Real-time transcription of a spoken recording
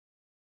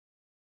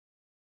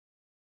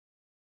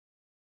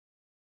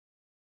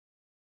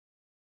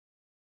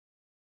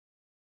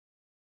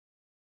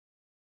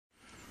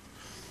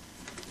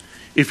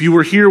If you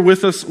were here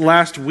with us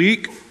last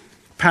week,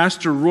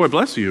 Pastor Roy,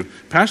 bless you,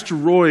 Pastor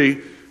Roy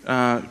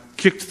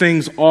kicked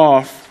things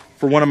off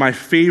for one of my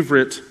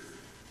favorite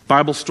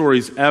Bible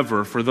stories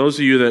ever. For those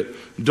of you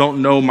that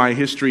don't know my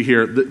history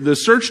here, the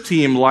search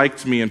team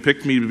liked me and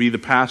picked me to be the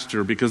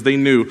pastor because they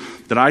knew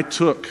that I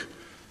took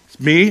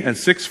me and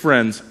 6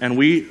 friends, and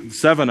we,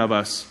 7 of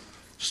us,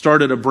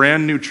 started a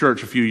brand new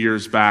church a few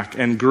years back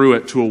and grew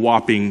it to a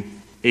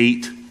whopping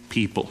 8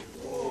 people.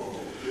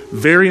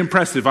 Very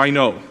impressive, I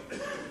know.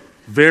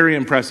 Very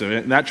impressive.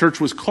 And that church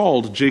was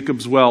called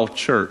Jacob's Well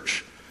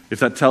Church, if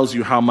that tells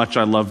you how much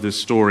I love this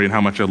story and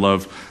how much I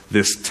love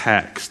this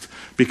text.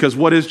 Because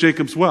what is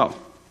Jacob's Well?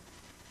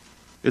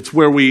 It's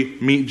where we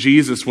meet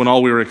Jesus when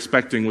all we were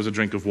expecting was a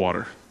drink of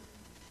water.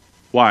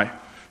 Why?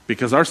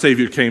 Because our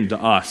Savior came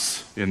to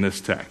us in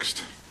this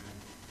text.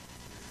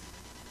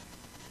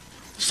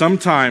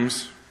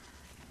 Sometimes,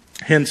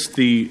 hence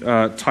the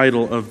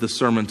title of the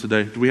sermon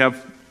today.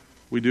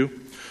 We do?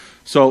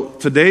 So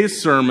today's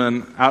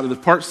sermon, out of the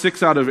part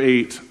 6 out of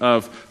 8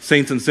 of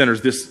Saints and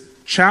Sinners, these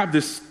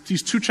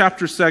 2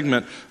 chapter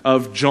segment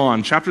of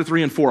John, chapter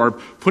 3 and 4, are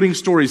putting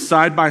stories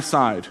side by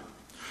side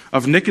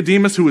of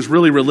Nicodemus, who was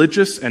really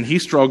religious and he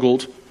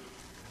struggled.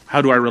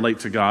 How do I relate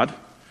to God?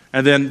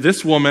 And then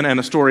this woman, and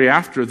a story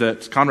after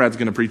that Conrad's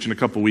going to preach in a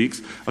couple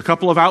weeks, a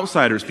couple of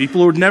outsiders,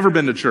 people who had never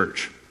been to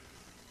church.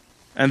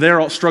 And they're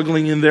all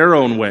struggling in their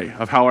own way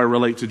of how I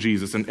relate to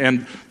Jesus.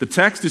 And the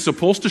text is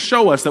supposed to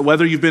show us that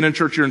whether you've been in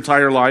church your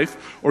entire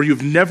life or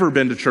you've never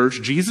been to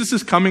church, Jesus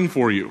is coming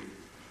for you.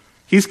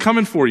 He's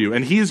coming for you,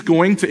 and he's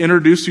going to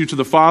introduce you to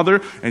the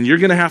Father, and you're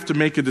going to have to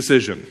make a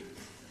decision.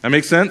 That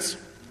makes sense?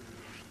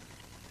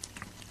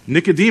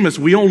 Nicodemus,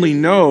 we only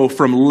know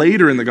from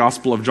later in the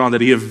Gospel of John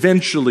that he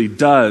eventually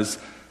does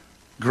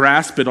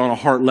grasp it on a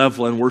heart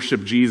level and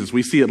worship Jesus.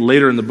 We see it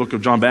later in the book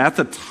of John, but at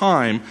the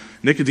time,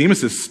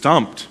 Nicodemus is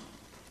stumped.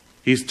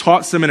 He's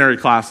taught seminary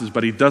classes,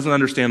 but he doesn't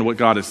understand what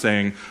God is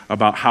saying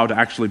about how to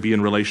actually be in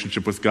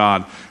relationship with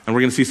God. And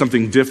we're going to see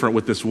something different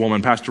with this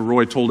woman. Pastor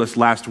Roy told us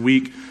last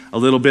week a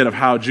little bit of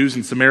how Jews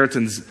and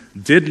Samaritans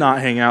did not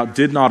hang out,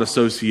 did not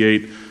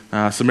associate.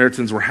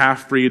 Samaritans were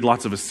half-breed,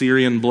 lots of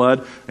Assyrian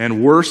blood.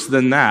 And worse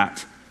than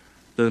that,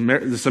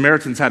 the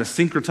Samaritans had a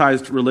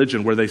syncretized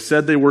religion where they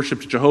said they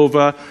worshiped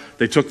Jehovah.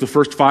 They took the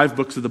first 5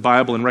 books of the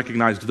Bible and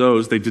recognized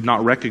those. They did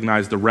not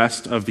recognize the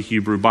rest of the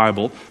Hebrew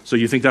Bible. So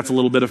you think that's a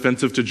little bit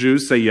offensive to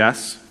Jews? Say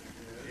yes.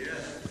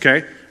 Yes.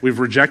 Okay. We've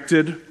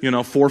rejected,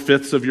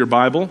 4/5 of your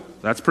Bible.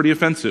 That's pretty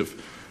offensive.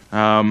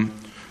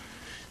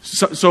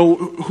 This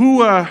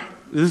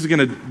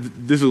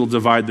will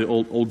divide the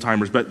old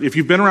timers. But if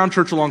you've been around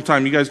church a long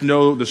time, you guys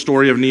know the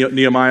story of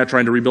Nehemiah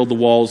trying to rebuild the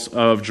walls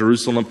of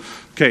Jerusalem.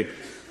 Okay.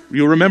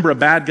 You'll remember a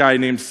bad guy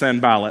named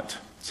Sanballat.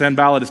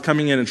 Sanballat is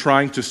coming in and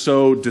trying to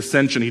sow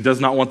dissension. He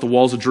does not want the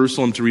walls of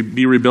Jerusalem to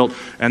be rebuilt.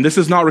 And this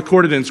is not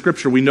recorded in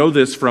Scripture. We know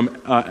this from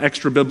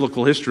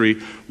extra-biblical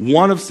history.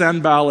 One of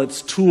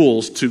Sanballat's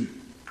tools to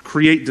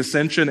create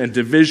dissension and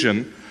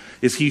division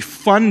is he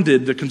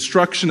funded the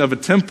construction of a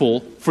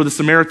temple for the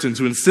Samaritans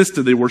who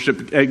insisted they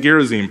worship at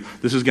Gerizim.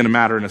 This is going to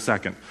matter in a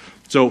second.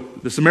 So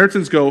the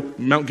Samaritans go,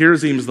 Mount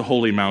Gerizim is the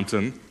holy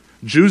mountain.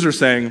 Jews are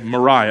saying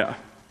Moriah,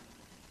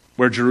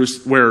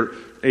 where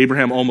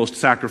Abraham almost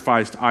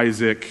sacrificed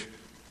Isaac,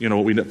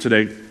 what we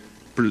today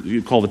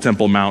call the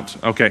Temple Mount.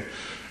 Okay,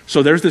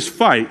 so there's this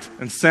fight,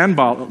 and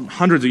Sanballat,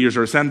 hundreds of years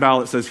ago,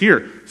 Sanballat says,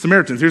 here,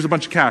 Samaritans, here's a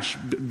bunch of cash,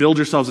 build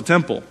yourselves a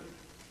temple.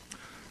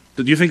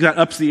 Do you think that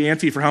ups the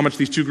ante for how much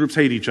these 2 groups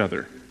hate each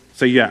other?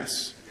 Say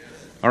yes.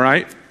 All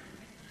right?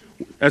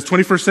 As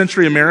 21st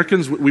century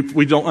Americans,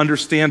 we don't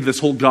understand this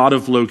whole God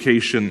of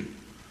location.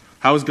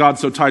 How is God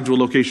so tied to a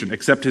location?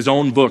 Except his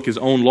own book, his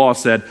own law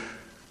said,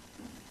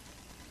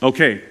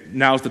 okay,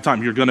 now's the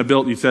time. You're going to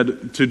build, he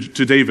said to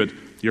David,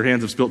 your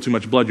hands have spilt too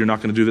much blood. You're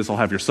not going to do this. I'll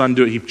have your son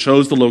do it. He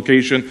chose the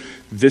location.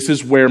 This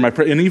is where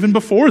and even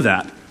before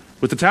that,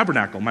 with the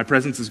tabernacle, my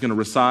presence is going to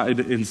reside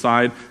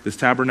inside this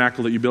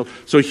tabernacle that you built.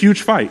 So a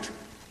huge fight.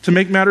 To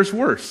make matters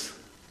worse,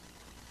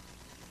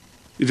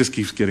 it just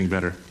keeps getting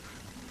better.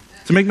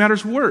 To make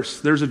matters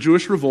worse, there's a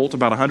Jewish revolt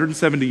about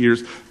 170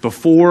 years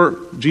before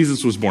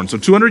Jesus was born. So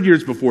 200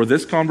 years before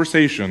this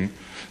conversation,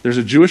 there's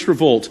a Jewish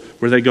revolt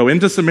where they go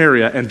into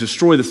Samaria and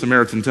destroy the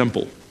Samaritan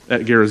temple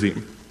at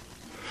Gerizim.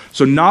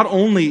 So not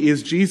only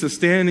is Jesus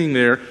standing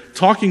there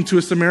talking to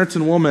a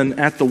Samaritan woman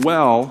at the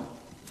well,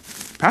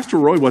 Pastor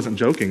Roy wasn't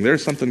joking.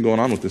 There's something going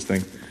on with this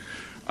thing.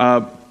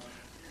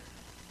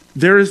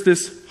 There is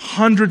this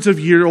hundreds of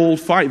year old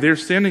fight. They're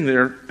standing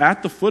there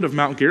at the foot of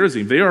Mount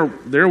Gerizim.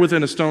 They're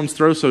within a stone's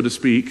throw, so to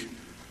speak,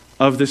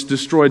 of this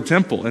destroyed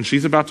temple. And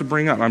she's about to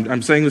bring up,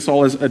 I'm saying this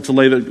all as to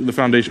lay the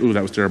foundation. Ooh,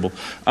 that was terrible.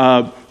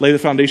 Lay the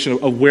foundation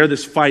of where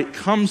this fight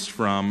comes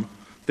from.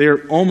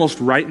 They're almost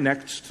right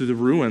next to the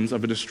ruins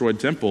of a destroyed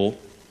temple.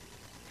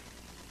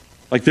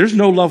 Like, there's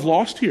no love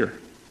lost here.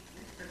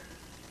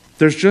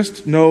 There's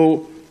just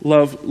no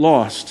love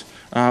lost.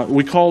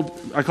 I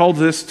called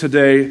this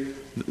today,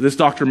 this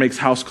doctor makes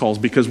house calls,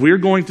 because we're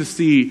going to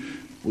see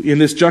in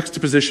this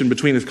juxtaposition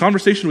between his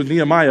conversation with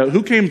Nehemiah,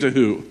 who came to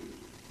who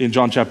in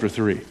John chapter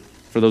 3?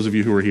 for those of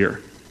you who are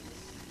here.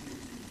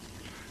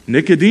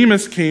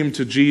 Nicodemus came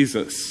to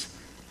Jesus.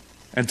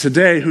 And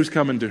today, who's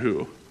coming to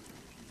who?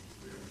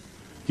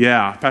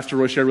 Yeah, Pastor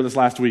Roy shared with us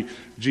last week,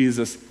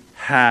 Jesus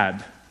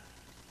had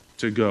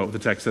to go. The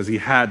text says he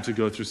had to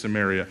go through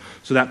Samaria.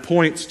 So that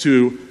points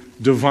to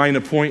divine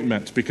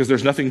appointment, because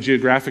there's nothing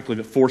geographically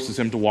that forces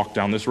him to walk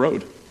down this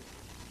road.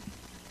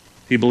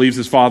 He believes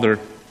his Father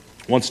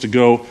wants to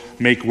go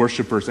make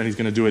worshipers, and he's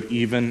going to do it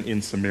even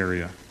in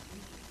Samaria.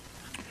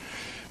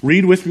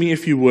 Read with me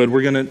if you would.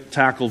 We're going to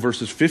tackle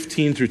verses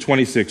 15 through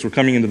 26. We're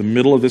coming into the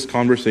middle of this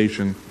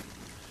conversation.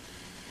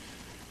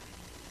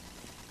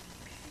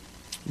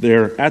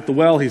 They're at the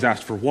well. He's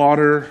asked for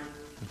water.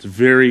 It's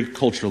very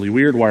culturally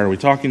weird. Why are we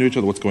talking to each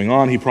other? What's going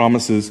on? He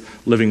promises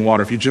living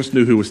water. If you just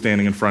knew who was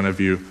standing in front of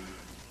you,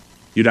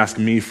 you'd ask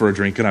me for a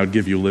drink and I would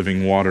give you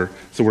living water.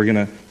 So we're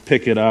going to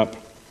pick it up.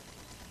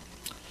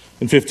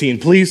 In 15,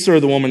 "Please, sir,"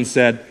 the woman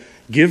said,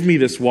 "give me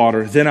this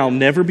water. Then I'll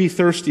never be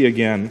thirsty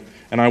again,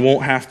 and I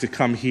won't have to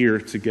come here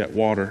to get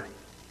water."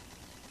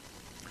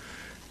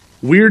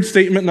 Weird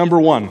statement number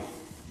one.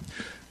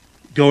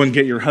 "Go and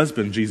get your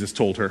husband," Jesus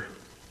told her.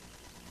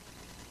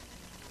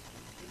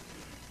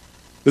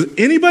 Does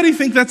anybody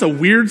think that's a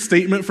weird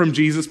statement from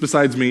Jesus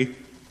besides me?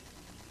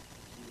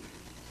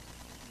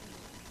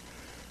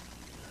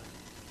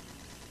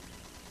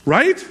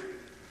 Right?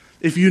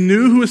 If you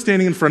knew who was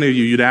standing in front of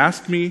you, you'd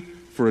ask me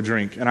for a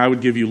drink, and I would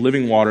give you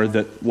living water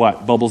that,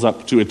 what? Bubbles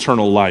up to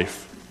eternal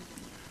life.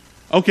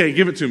 Okay,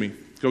 give it to me.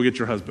 Go get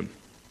your husband.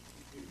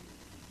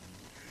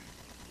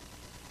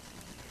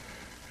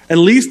 At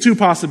least two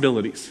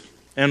possibilities.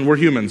 And we're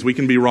humans. We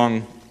can be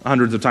wrong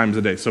hundreds of times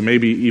a day. So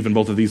maybe even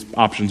both of these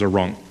options are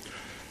wrong.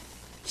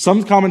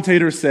 Some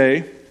commentators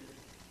say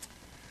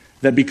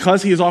that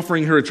because he is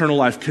offering her eternal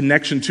life,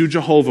 connection to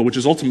Jehovah, which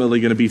is ultimately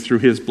going to be through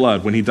his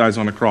blood when he dies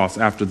on a cross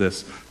after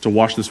this to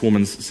wash this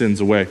woman's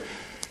sins away.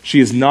 He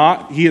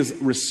is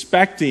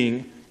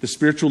respecting the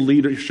spiritual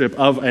leadership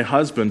of a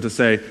husband to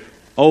say,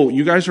 oh,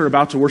 you guys are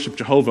about to worship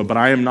Jehovah, but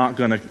I am not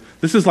going to.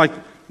 This is like,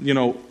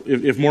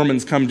 if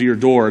Mormons come to your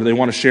door, they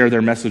want to share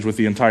their message with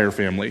the entire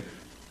family,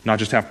 not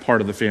just have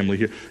part of the family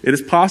here. It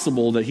is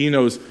possible that he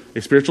knows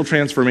a spiritual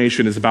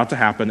transformation is about to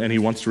happen and he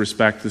wants to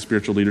respect the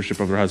spiritual leadership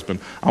of her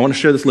husband. I want to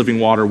share this living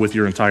water with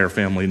your entire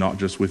family, not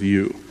just with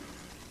you.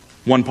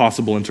 One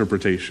possible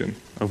interpretation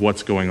of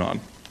what's going on.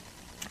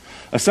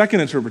 A second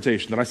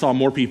interpretation that I saw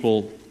more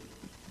people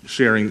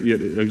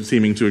sharing,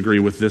 seeming to agree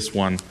with this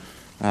one,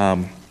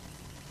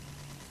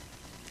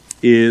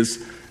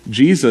 is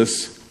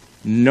Jesus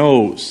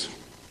knows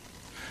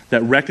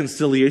that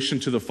reconciliation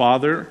to the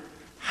Father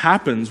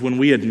happens when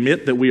we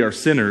admit that we are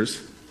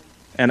sinners,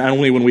 and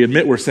only when we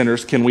admit we're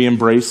sinners can we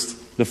embrace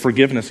the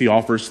forgiveness he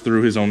offers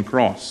through his own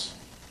cross.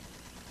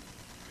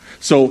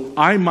 So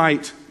I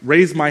might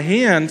raise my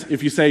hand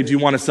if you say, do you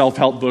want a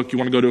self-help book? You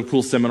want to go to a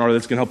cool seminar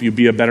that's going to help you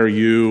be a better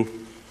you?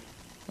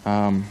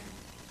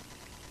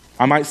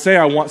 I might say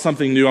I want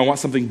something new, I want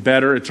something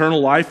better. Eternal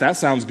life, that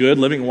sounds good.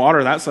 Living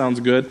water, that sounds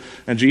good.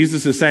 And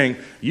Jesus is saying,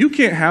 you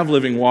can't have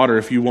living water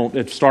if you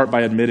won't start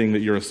by admitting that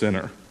you're a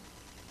sinner.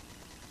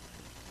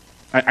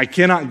 I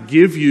cannot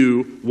give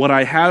you what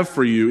I have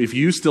for you if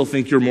you still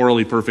think you're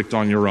morally perfect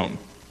on your own.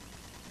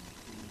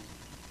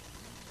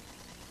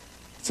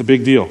 It's a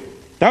big deal.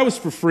 That was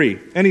for free.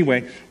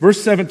 Anyway,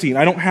 verse 17,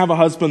 "I don't have a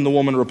husband," the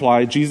woman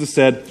replied. Jesus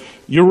said,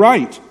 "You're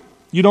right.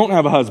 You don't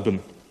have a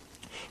husband.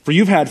 For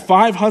you've had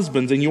 5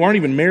 husbands, and you aren't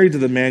even married to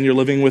the man you're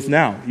living with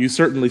now. You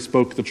certainly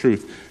spoke the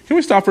truth." Can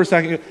we stop for a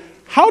second?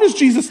 How does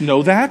Jesus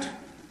know that?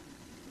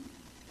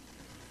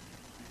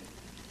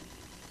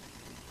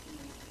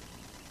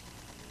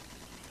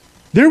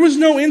 There was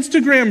no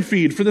Instagram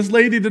feed for this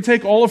lady to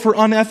take all of her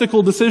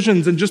unethical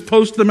decisions and just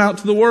post them out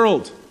to the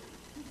world.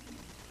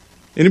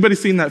 Anybody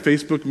seen that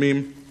Facebook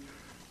meme?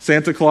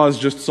 Santa Claus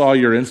just saw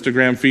your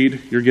Instagram feed.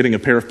 You're getting a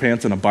pair of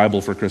pants and a Bible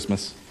for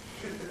Christmas.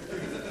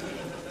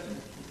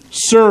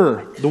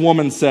 "Sir," the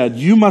woman said,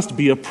 "you must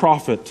be a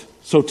prophet.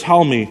 So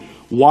tell me,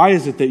 why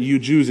is it that you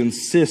Jews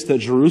insist that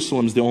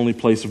Jerusalem is the only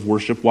place of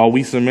worship, while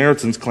we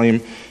Samaritans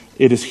claim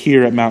it is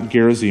here at Mount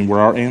Gerizim where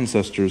our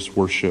ancestors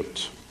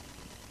worshipped?"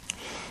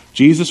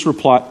 Jesus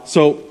replied,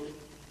 so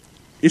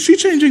is she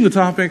changing the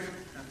topic?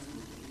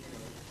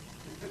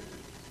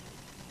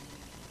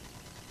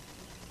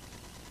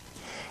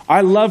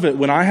 I love it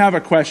when I have a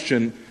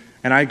question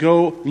and I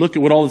go look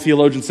at what all the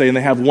theologians say and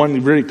they have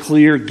one very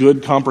clear,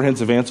 good,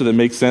 comprehensive answer that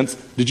makes sense.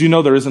 Did you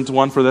know there isn't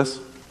one for this?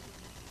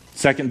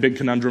 Second big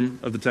conundrum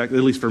of the text,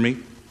 at least for me.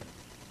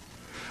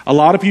 A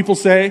lot of people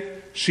say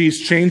she's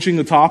changing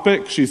the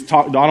topic. I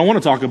don't want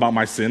to talk about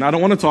my sin. I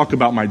don't want to talk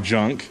about my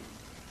junk.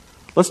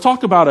 Let's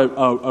talk about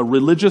a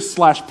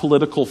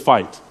religious/political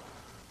fight.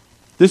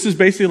 This is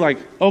basically like,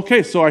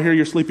 okay, so I hear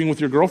you're sleeping with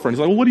your girlfriend. It's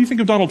like, well, what do you think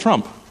of Donald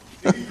Trump?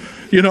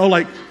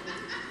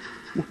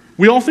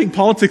 We all think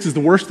politics is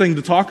the worst thing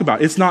to talk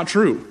about. It's not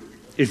true.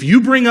 If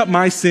you bring up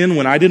my sin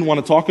when I didn't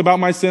want to talk about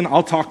my sin,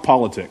 I'll talk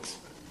politics.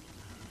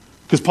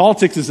 Because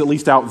politics is at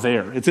least out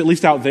there. It's at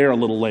least out there a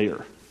little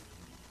layer.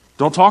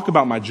 Don't talk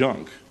about my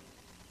junk.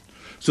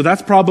 So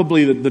that's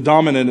probably the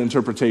dominant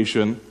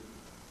interpretation.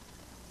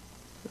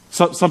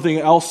 Something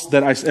else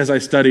that as I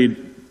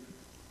studied,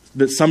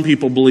 that some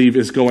people believe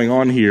is going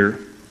on here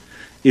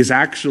is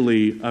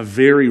actually a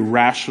very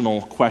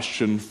rational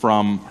question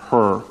from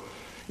her.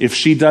 If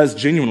she does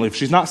genuinely, if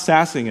she's not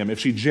sassing him, if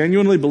she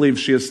genuinely believes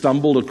she has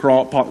stumbled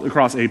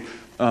across a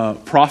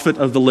prophet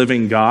of the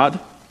living God,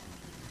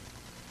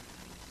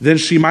 then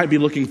she might be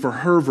looking for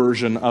her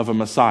version of a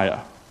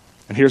Messiah.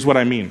 And here's what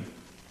I mean.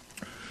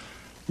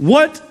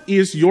 What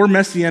is your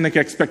messianic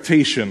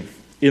expectation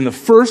in the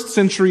 1st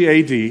century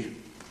AD,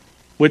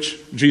 which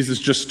Jesus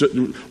just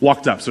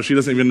walked up, so she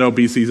doesn't even know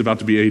BC is about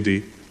to be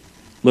AD.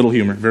 Little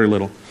humor, very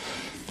little.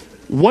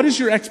 What is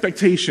your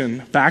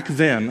expectation back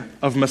then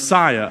of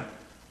Messiah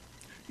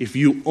if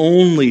you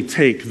only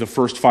take the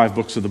first 5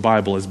 books of the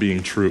Bible as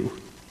being true?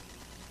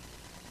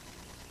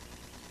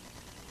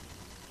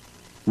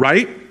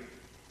 Right?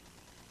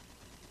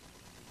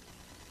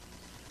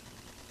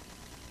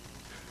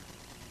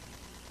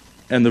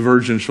 And the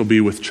virgin shall be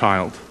with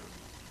child.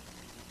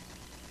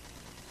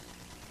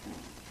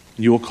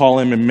 You will call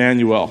him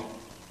Emmanuel.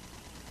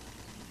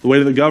 The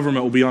weight of the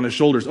government will be on his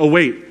shoulders. Oh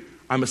wait,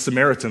 I'm a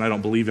Samaritan. I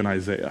don't believe in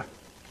Isaiah.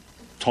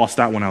 Toss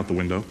that one out the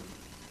window.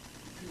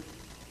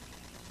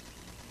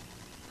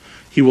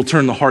 He will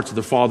turn the hearts of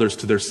the fathers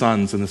to their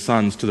sons and the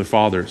sons to their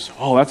fathers.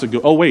 Oh, that's a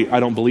good... Oh wait, I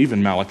don't believe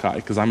in Malachi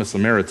because I'm a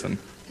Samaritan.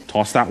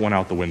 Toss that one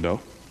out the window.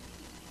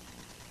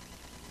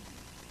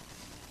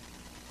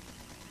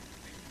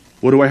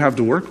 What do I have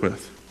to work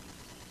with?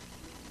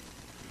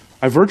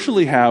 I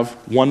virtually have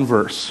one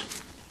verse.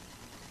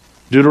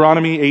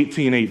 Deuteronomy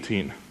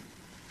 18:18,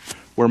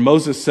 where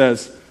Moses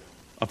says,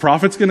 a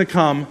prophet's going to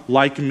come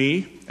like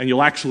me, and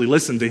you'll actually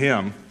listen to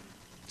him.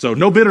 So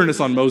no bitterness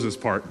on Moses'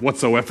 part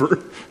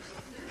whatsoever.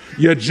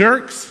 You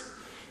jerks.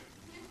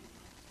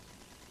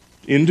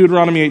 In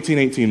Deuteronomy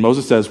 18:18,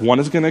 Moses says, one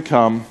is going to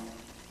come,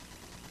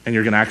 and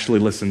you're going to actually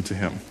listen to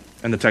him.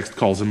 And the text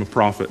calls him a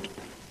prophet.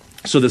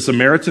 So the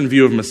Samaritan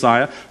view of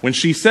Messiah, when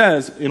she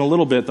says in a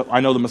little bit that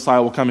I know the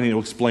Messiah will come and he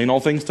will explain all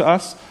things to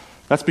us,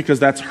 that's because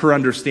that's her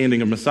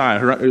understanding of Messiah.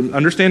 Her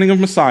understanding of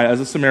Messiah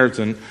as a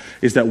Samaritan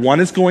is that one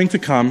is going to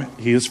come,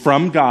 he is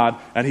from God,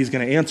 and he's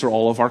going to answer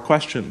all of our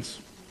questions.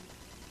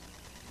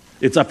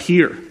 It's up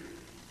here.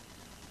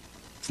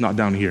 It's not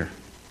down here.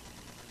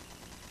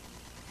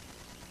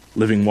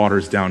 Living water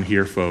is down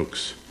here,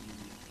 folks.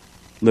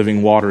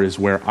 Living water is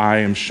where I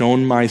am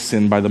shown my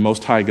sin by the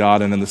Most High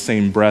God, and in the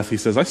same breath, he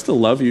says, I still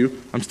love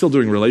you. I'm still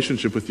doing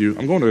relationship with you.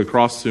 I'm going to the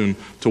cross soon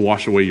to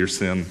wash away your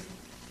sin.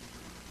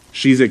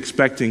 She's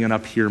expecting an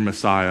up here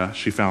Messiah.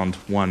 She found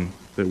one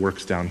that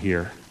works down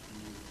here.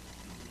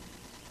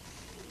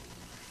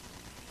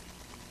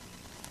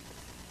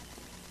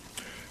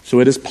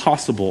 So it is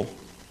possible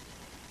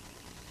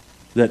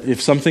that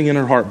if something in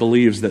her heart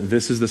believes that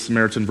this is the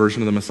Samaritan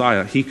version of the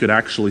Messiah, he could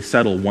actually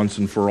settle once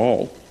and for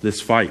all this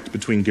fight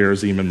between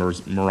Gerizim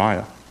and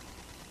Moriah.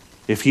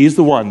 If he's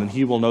the one, then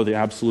he will know the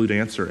absolute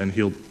answer and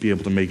he'll be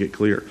able to make it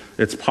clear.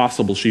 It's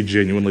possible she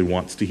genuinely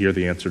wants to hear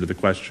the answer to the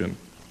question.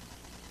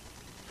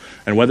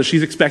 And whether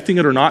she's expecting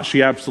it or not,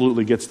 she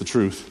absolutely gets the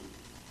truth.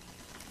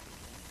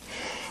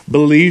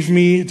 Believe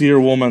me,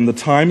 dear woman, the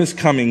time is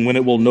coming when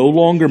it will no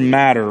longer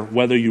matter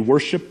whether you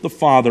worship the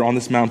Father on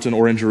this mountain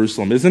or in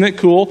Jerusalem. Isn't it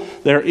cool?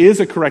 There is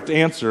a correct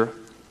answer.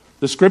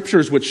 The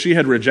scriptures which she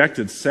had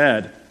rejected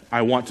said,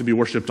 I want to be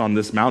worshipped on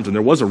this mountain.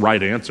 There was a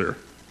right answer.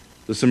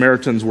 The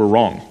Samaritans were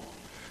wrong.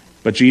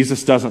 But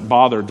Jesus doesn't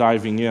bother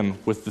diving in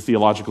with the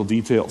theological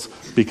details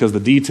because the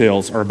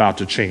details are about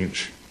to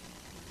change.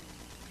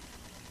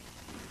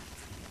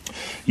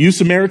 You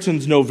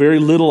Samaritans know very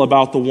little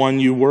about the one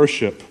you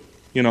worship.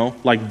 You know,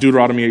 like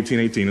Deuteronomy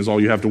 18:18 is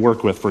all you have to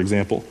work with, for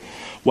example.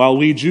 While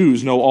we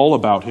Jews know all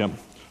about him,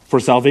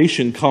 for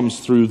salvation comes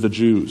through the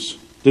Jews.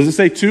 Does it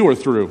say to or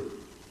through?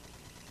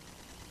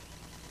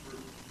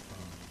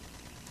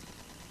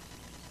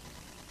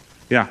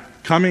 Yeah,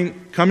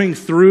 coming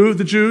through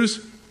the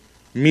Jews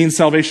means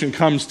salvation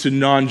comes to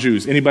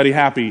non-Jews. Anybody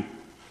happy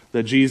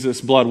that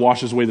Jesus' blood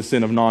washes away the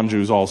sin of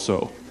non-Jews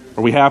also?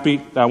 Are we happy?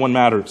 That one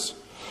matters.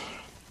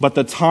 But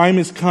the time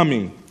is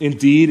coming,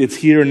 indeed it's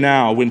here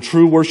now, when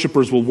true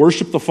worshipers will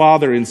worship the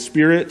Father in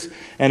spirit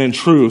and in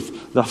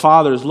truth. The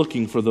Father is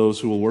looking for those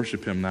who will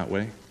worship him that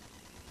way.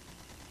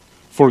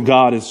 For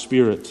God is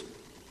spirit.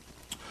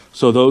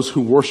 So those who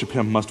worship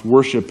him must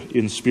worship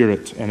in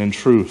spirit and in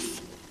truth.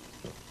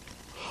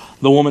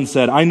 The woman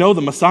said, I know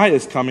the Messiah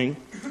is coming,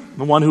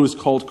 the one who is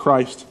called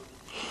Christ.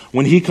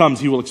 When he comes,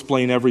 he will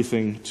explain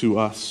everything to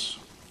us.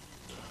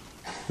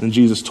 And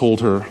Jesus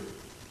told her,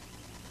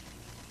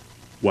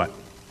 what?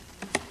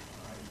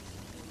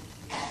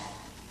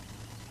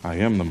 I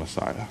am the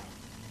Messiah.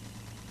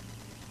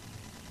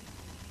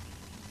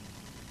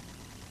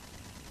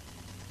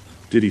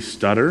 Did he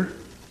stutter?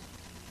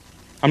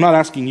 I'm not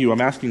asking you,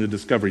 I'm asking the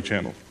Discovery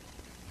Channel.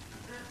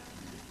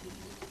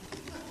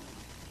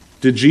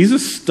 Did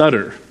Jesus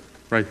stutter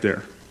right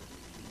there?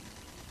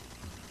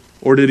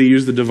 Or did he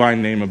use the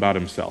divine name about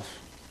himself?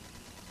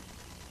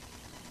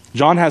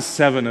 John has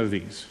 7 of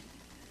these.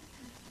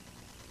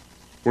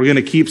 We're going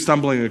to keep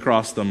stumbling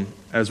across them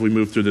as we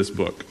move through this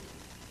book.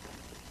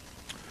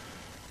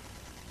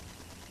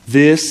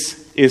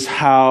 This is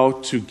how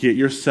to get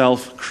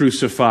yourself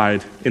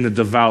crucified in a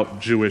devout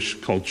Jewish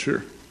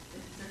culture.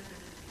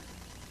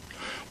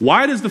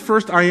 Why does the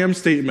first I am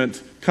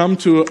statement come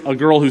to a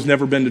girl who's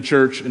never been to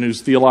church and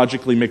who's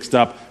theologically mixed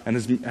up and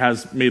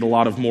has made a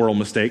lot of moral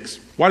mistakes?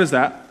 Why does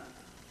that?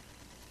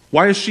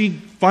 Why is she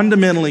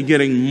fundamentally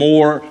getting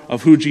more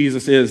of who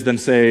Jesus is than,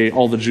 say,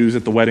 all the Jews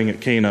at the wedding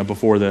at Cana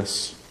before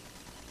this?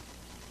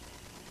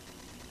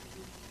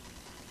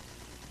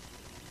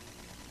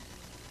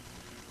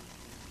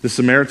 The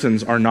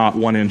Samaritans are not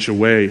 1 inch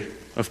away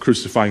of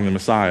crucifying the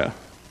Messiah.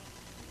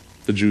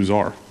 The Jews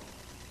are.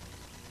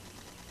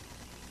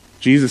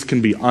 Jesus can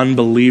be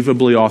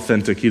unbelievably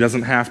authentic. He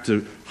doesn't have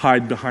to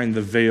hide behind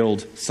the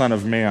veiled Son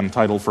of Man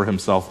title for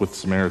himself with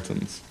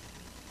Samaritans.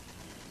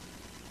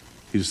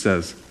 He just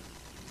says,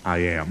 I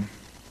am.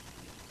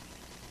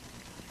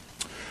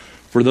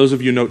 For those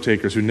of you note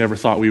takers who never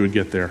thought we would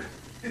get there,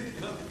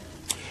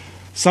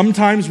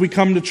 sometimes we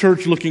come to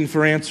church looking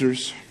for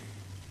answers.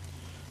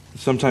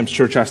 Sometimes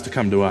church has to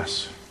come to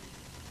us.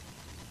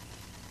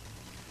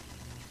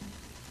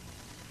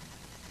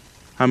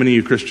 How many of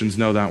you Christians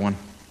know that one?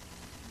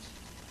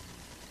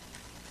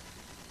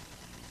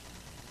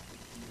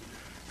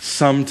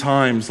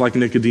 Sometimes, like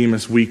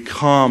Nicodemus, we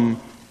come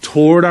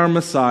toward our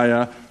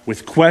Messiah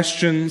with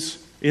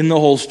questions in the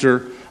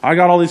holster. I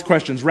got all these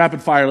questions,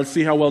 rapid fire. Let's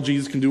see how well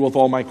Jesus can do with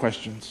all my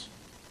questions.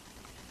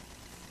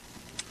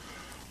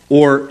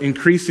 Or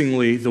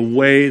increasingly, the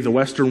way the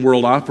Western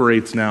world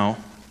operates now,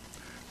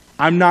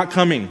 I'm not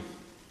coming.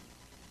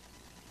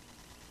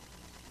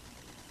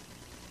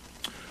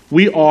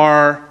 We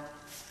are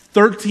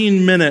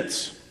 13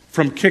 minutes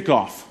from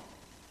kickoff.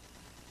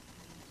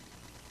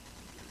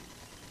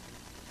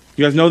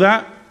 You guys know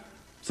that?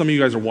 Some of you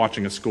guys are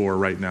watching a score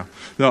right now.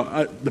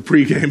 No, the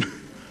pregame.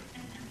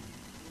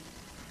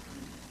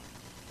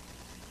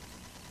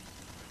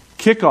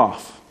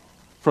 Kickoff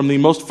from the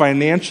most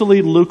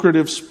financially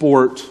lucrative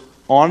sport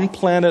on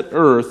planet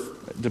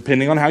Earth,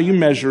 depending on how you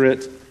measure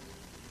it.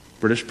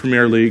 British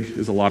Premier League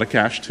is a lot of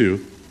cash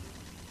too,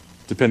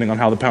 depending on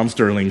how the pound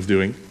sterling is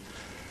doing.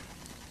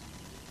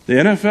 The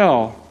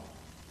NFL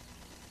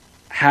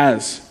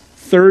has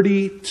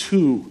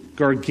 32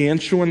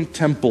 gargantuan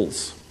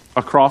temples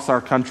across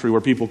our country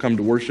where people come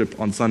to worship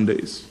on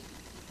Sundays.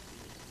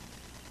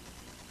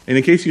 And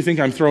in case you think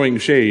I'm throwing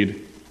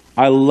shade,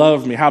 I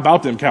love me. How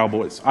about them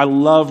Cowboys? I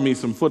love me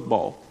some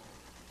football.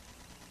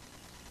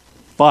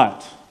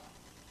 But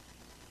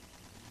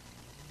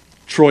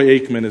Troy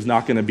Aikman is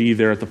not going to be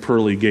there at the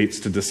pearly gates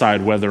to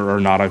decide whether or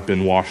not I've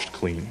been washed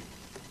clean.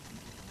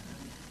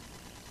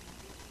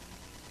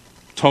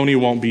 Tony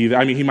won't be there.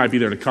 I mean, he might be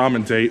there to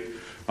commentate.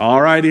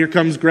 All right, here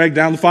comes Greg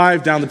down the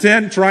 5, down the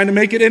 10, trying to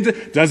make it into,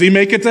 does he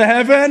make it to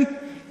heaven?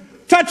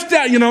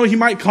 Touchdown! You know, he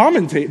might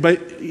commentate, but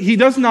he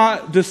does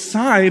not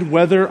decide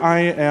whether I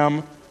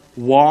am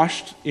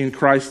washed in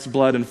Christ's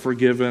blood and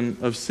forgiven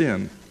of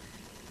sin.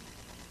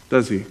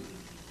 Does he?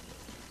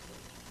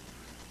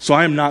 So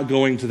I am not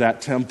going to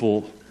that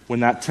temple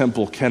when that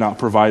temple cannot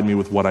provide me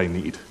with what I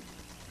need.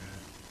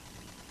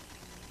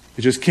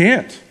 It just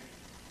can't.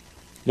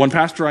 One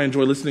pastor I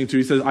enjoy listening to,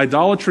 he says,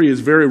 idolatry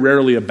is very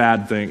rarely a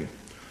bad thing.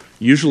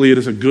 Usually it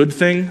is a good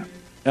thing,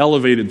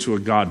 elevated to a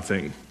God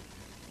thing.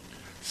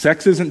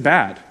 Sex isn't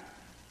bad,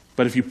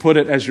 but if you put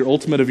it as your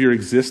ultimate of your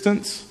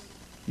existence,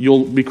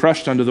 you'll be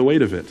crushed under the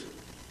weight of it.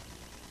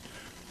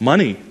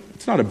 Money,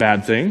 it's not a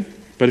bad thing,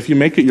 but if you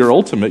make it your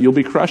ultimate, you'll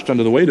be crushed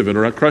under the weight of it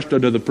or crushed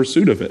under the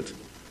pursuit of it.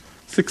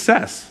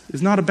 Success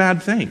is not a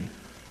bad thing,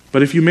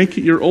 but if you make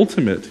it your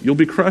ultimate, you'll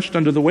be crushed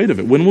under the weight of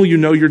it. When will you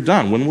know you're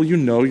done? When will you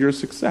know you're a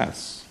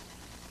success?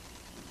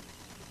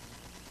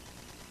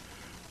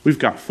 We've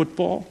got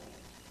football.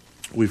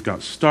 We've got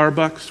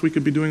Starbucks we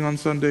could be doing on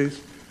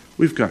Sundays.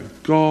 We've got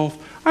golf.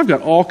 I've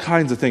got all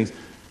kinds of things.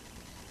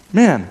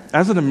 Man,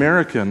 as an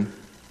American,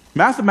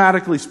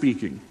 mathematically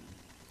speaking,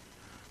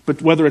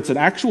 but whether it's an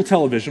actual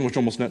television, which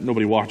almost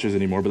nobody watches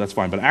anymore, but that's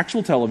fine, but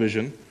actual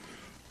television,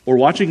 or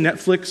watching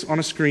Netflix on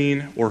a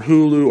screen, or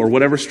Hulu, or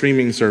whatever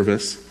streaming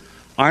service,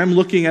 I'm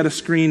looking at a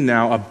screen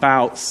now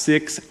about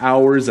 6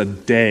 hours a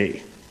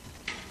day.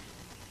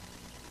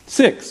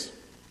 6.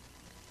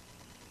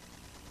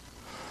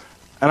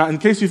 And in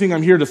case you think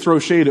I'm here to throw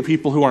shade at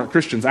people who aren't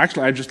Christians,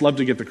 actually, I'd just love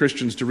to get the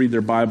Christians to read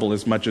their Bible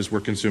as much as we're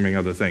consuming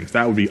other things.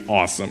 That would be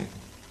awesome.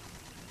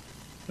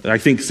 I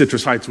think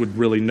Citrus Heights would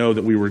really know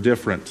that we were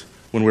different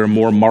when we were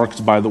more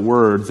marked by the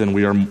Word than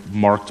we are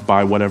marked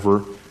by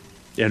whatever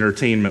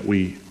entertainment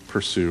we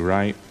pursue,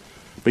 right?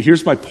 But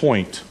here's my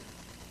point.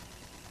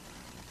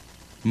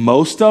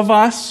 Most of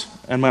us,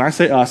 and when I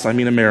say us, I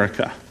mean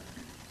America,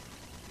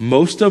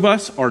 most of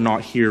us are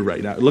not here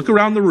right now. Look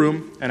around the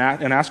room and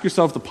ask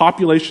yourself the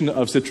population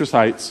of Citrus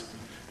Heights,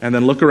 and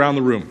then look around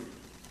the room.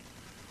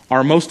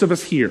 Are most of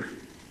us here?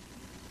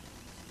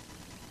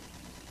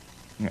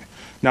 Okay.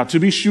 Now, to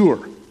be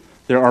sure,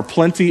 there are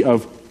plenty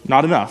of,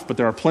 not enough, but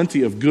there are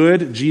plenty of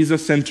good,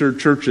 Jesus-centered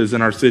churches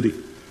in our city.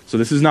 So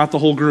this is not the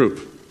whole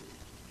group.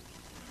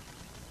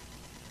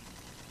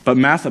 But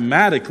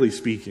mathematically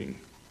speaking,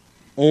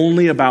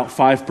 only about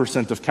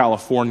 5% of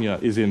California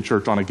is in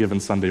church on a given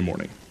Sunday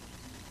morning.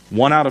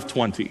 1 out of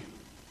 20,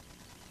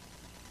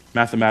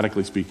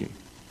 mathematically speaking.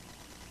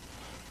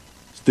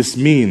 This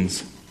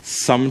means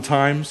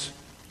sometimes,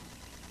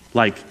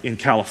 like in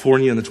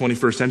California in the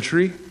 21st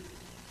century,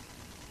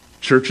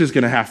 church is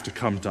going to have to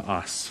come to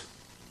us.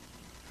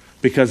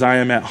 Because I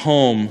am at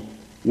home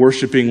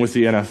worshiping with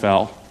the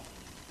NFL.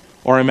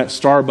 Or I'm at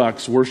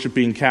Starbucks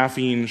worshiping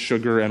caffeine,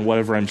 sugar, and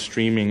whatever I'm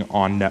streaming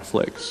on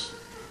Netflix.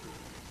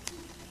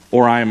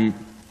 Or I'm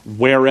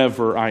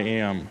wherever I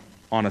am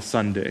on a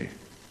Sunday.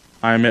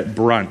 I'm at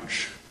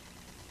brunch.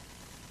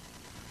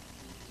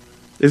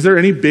 Is there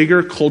any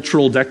bigger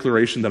cultural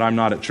declaration that I'm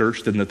not at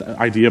church than the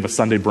idea of a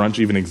Sunday brunch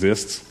even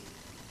exists?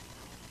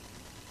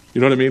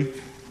 You know what I mean?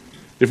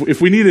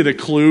 If we needed a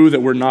clue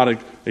that we're not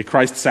a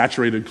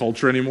Christ-saturated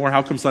culture anymore,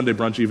 how come Sunday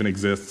brunch even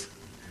exists?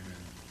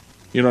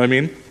 You know what I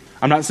mean?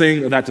 I'm not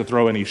saying that to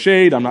throw any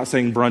shade. I'm not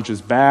saying brunch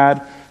is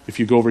bad. If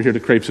you go over here to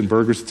Crepes and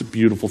Burgers, it's a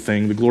beautiful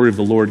thing. The glory of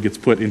the Lord gets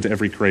put into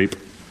every crepe.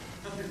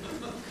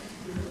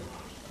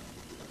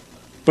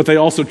 But they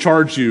also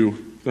charge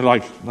you. They're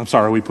like, I'm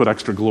sorry, we put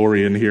extra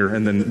glory in here.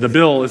 And then the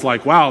bill is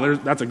like, wow,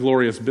 that's a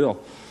glorious bill.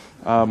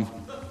 I'm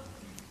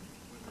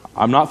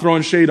not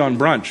throwing shade on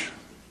brunch.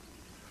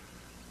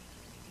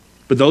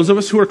 But those of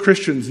us who are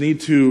Christians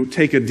need to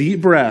take a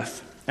deep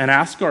breath and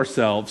ask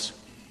ourselves,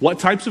 what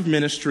types of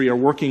ministry are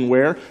working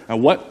where,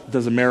 and what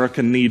does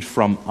America need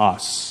from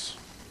us?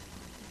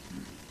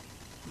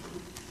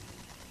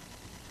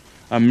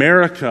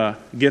 America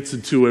gets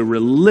into a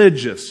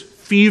religious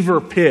fever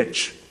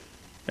pitch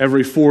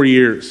every 4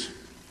 years,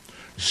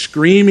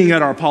 screaming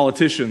at our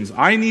politicians,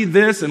 I need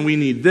this, and we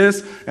need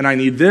this, and I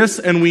need this,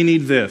 and we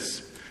need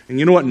this. And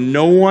you know what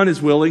no one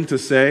is willing to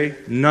say?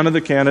 None of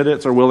the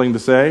candidates are willing to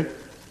say?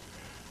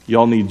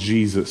 Y'all need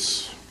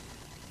Jesus.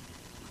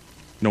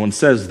 No one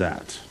says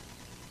that.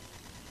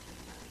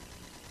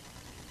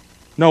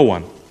 No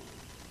one.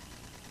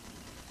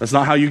 That's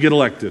not how you get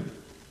elected.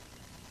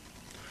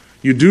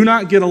 You do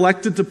not get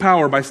elected to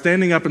power by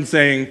standing up and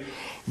saying,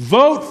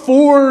 vote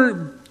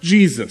for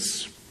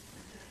Jesus.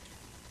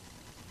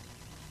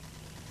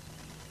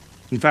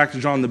 In fact,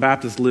 John the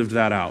Baptist lived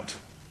that out.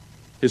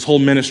 His whole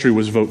ministry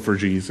was vote for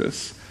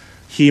Jesus.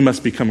 He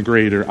must become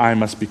greater, I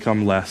must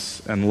become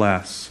less and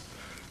less.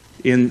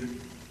 In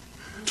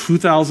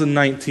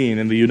 2019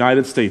 in the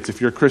United States,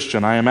 if you're a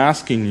Christian, I am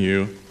asking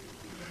you,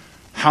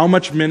 how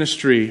much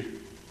ministry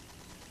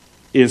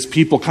is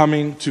people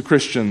coming to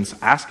Christians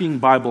asking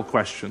Bible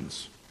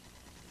questions?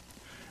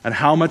 And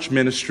how much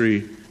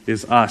ministry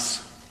is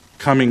us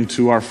coming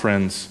to our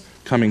friends,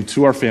 coming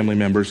to our family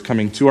members,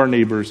 coming to our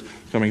neighbors,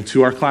 coming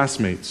to our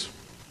classmates?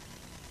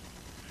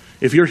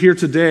 If you're here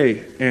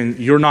today and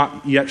you're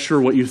not yet sure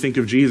what you think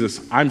of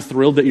Jesus, I'm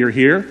thrilled that you're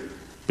here,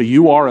 but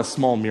you are a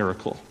small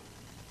miracle.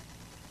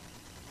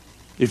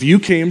 If you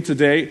came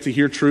today to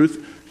hear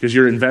truth because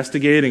you're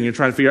investigating, you're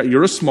trying to figure out,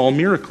 you're a small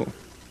miracle.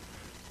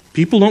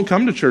 People don't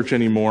come to church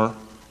anymore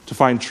to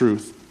find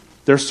truth.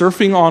 They're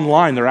surfing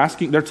online,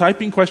 they're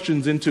typing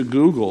questions into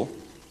Google,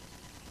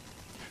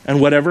 and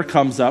whatever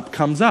comes up,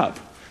 comes up.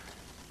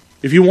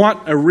 If you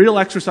want a real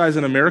exercise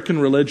in American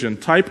religion,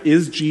 type,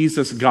 is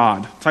Jesus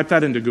God? Type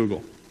that into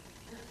Google.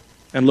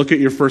 And look at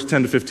your first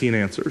 10 to 15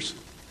 answers.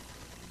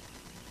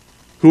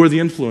 Who are the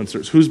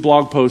influencers? Whose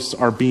blog posts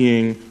are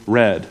being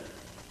read?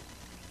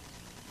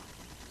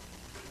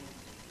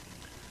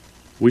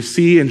 We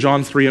see in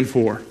John 3 and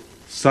 4,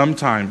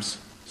 sometimes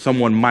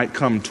someone might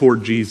come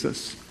toward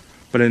Jesus.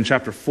 But in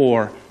chapter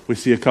 4, we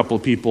see a couple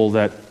of people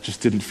that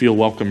just didn't feel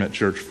welcome at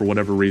church for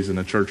whatever reason.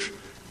 The church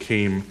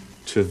came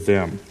to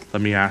them.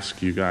 Let me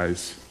ask you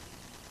guys,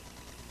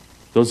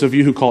 those of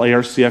you who call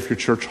ARCF your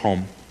church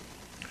home,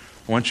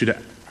 I want you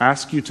to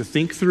ask you to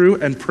think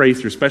through and pray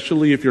through,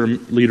 especially if you're a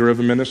leader of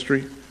a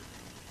ministry.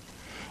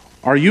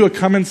 Are you a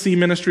come and see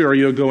ministry or are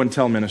you a go and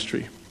tell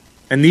ministry?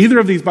 And neither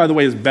of these, by the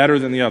way, is better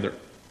than the other.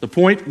 The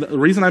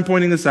reason I'm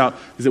pointing this out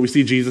is that we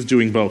see Jesus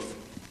doing both.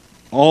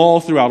 All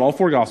throughout all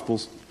 4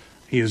 Gospels,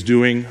 he is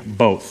doing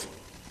both.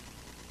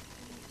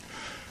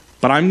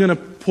 But I am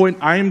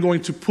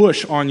going to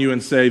push on you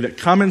and say that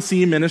come and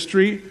see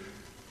ministry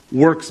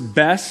works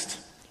best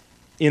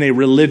in a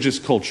religious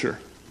culture.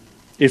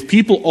 If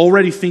people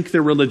already think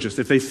they're religious,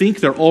 if they think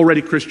they're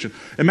already Christian.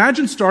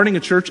 Imagine starting a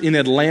church in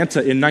Atlanta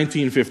in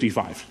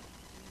 1955.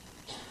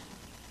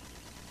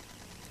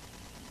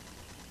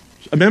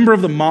 A member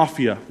of the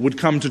mafia would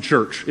come to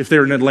church if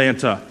they're in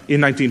Atlanta in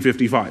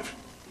 1955.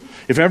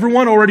 If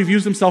everyone already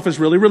views themselves as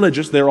really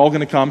religious, they're all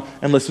going to come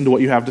and listen to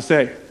what you have to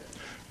say.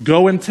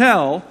 Go and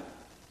tell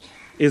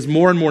is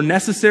more and more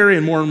necessary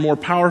and more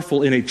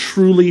powerful in a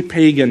truly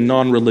pagan,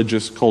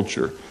 non-religious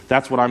culture.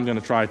 That's what I'm going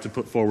to try to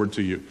put forward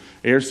to you.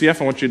 ARCF,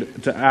 I want you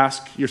to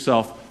ask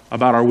yourself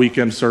about our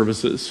weekend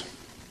services.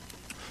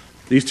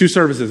 These 2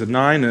 services at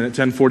 9 and at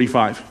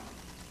 10:45.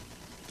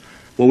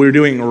 What we're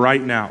doing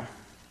right now.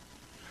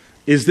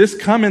 Is this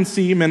come and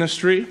see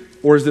ministry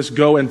or is this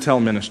go and tell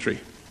ministry?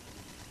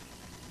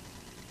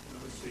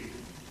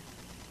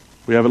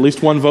 We have at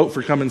least 1 vote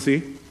for come and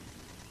see.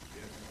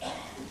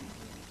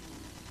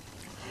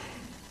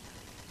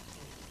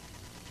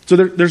 So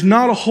there's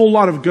not a whole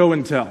lot of go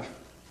and tell.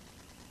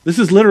 This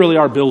is literally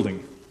our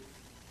building.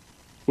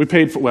 We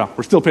paid for, well,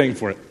 we're still paying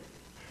for it.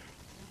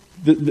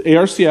 The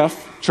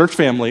ARCF church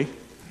family,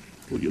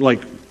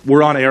 like,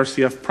 we're on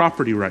ARCF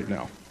property right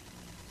now.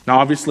 Now,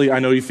 obviously, I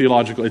know you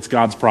theologically, it's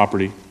God's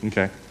property,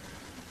 okay?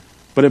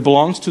 But it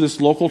belongs to this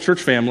local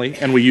church family,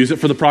 and we use it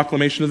for the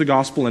proclamation of the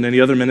gospel and any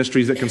other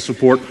ministries that can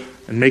support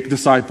and make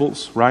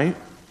disciples, right?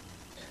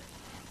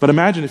 But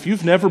imagine if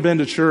you've never been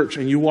to church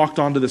and you walked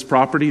onto this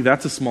property,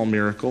 that's a small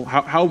miracle.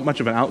 How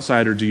much of an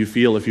outsider do you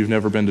feel if you've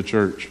never been to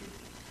church?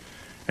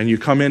 And you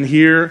come in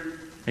here,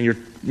 and you're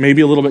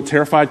maybe a little bit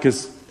terrified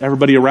because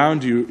everybody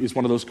around you is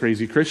one of those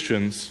crazy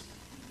Christians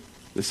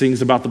that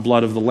sings about the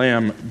blood of the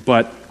Lamb,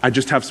 but I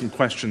just have some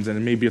questions,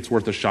 and maybe it's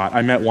worth a shot.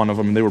 I met one of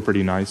them, and they were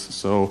pretty nice,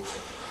 so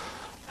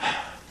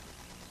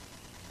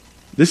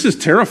this is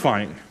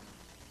terrifying.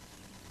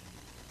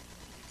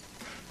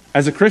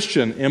 As a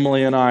Christian,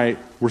 Emily and I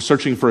were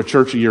searching for a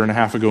church a year and a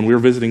half ago, and we were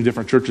visiting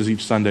different churches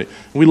each Sunday.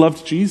 And we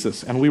loved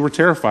Jesus, and we were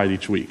terrified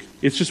each week.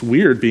 It's just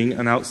weird being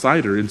an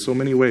outsider in so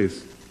many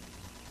ways.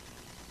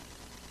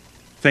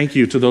 Thank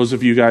you to those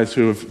of you guys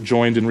who have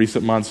joined in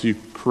recent months. You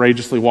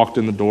courageously walked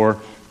in the door.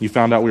 You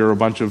found out we were a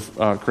bunch of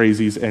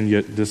crazies, and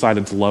you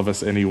decided to love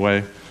us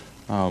anyway.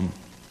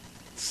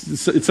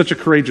 It's such a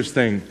courageous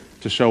thing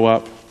to show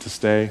up, to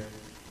stay.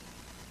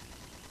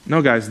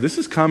 No, guys, this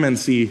is come and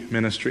see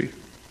ministry.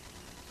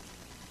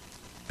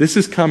 This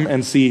is come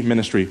and see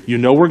ministry. You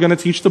know we're going to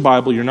teach the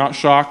Bible. You're not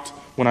shocked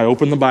when I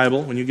open the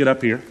Bible, when you get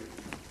up here.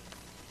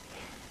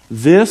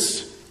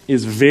 This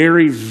is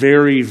very,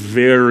 very,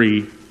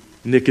 very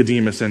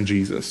Nicodemus and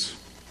Jesus.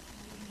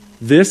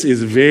 This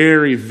is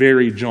very,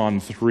 very John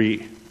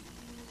 3.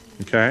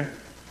 Okay?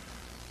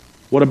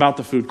 What about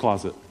the food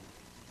closet?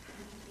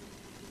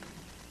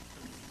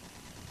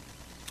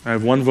 I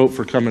have one vote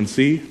for come and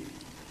see.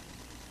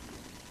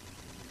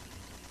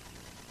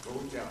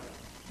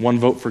 One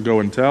vote for go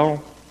and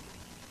tell.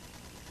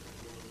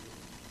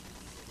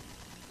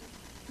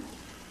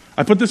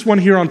 I put this one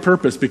here on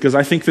purpose because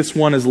I think this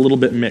one is a little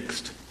bit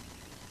mixed.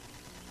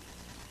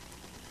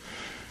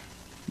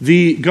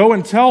 The go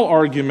and tell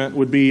argument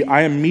would be,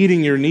 I am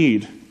meeting your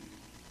need.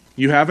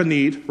 You have a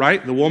need,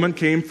 right? The woman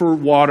came for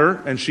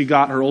water and she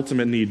got her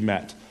ultimate need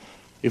met.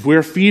 If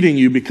we're feeding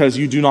you because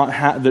you do not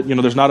have,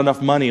 there's not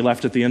enough money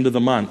left at the end of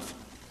the month.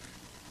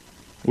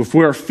 If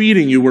we're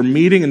feeding you, we're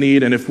meeting a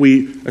need, and if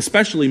we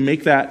especially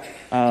make that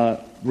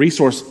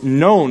resource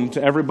known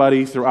to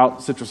everybody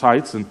throughout Citrus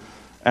Heights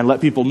and let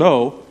people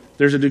know,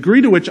 there's a degree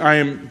to which I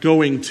am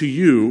going to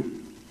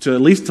you to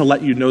at least to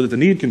let you know that the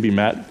need can be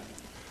met.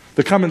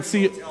 The come and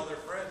see, tell their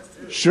friends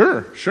too.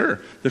 Sure.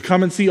 The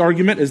come and see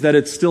argument is that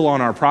it's still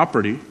on our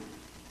property.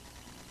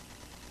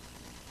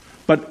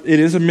 But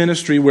it is a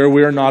ministry where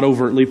we're not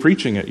overtly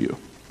preaching at you.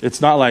 It's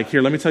not like,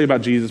 here, let me tell you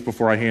about Jesus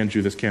before I hand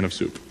you this can of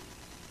soup.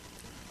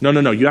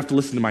 No. You have to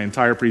listen to my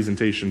entire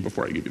presentation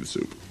before I give you the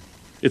soup.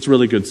 It's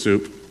really good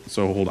soup,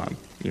 so hold on.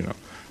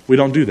 We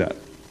don't do that.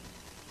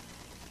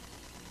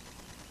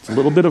 It's a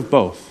little bit of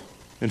both.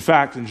 In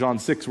fact, in John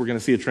 6, we're going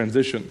to see a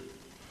transition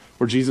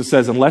where Jesus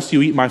says, unless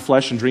you eat my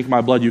flesh and drink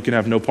my blood, you can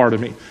have no part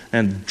of me.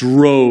 And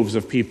droves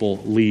of people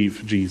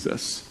leave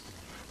Jesus.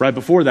 Right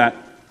before that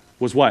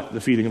was what?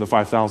 The feeding of the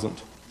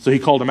 5,000. So he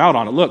called them out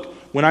on it. Look,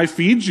 when I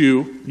feed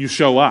you, you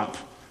show up.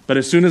 But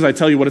as soon as I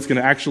tell you what it's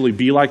going to actually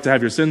be like to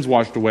have your sins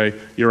washed away,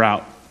 you're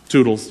out.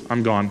 Toodles,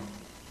 I'm gone.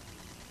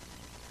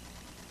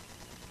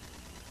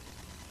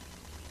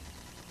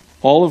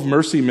 All of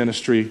mercy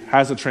ministry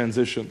has a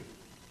transition.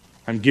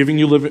 I'm giving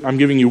you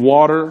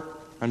water,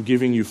 I'm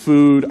giving you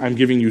food, I'm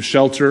giving you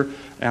shelter,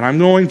 and I'm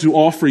going to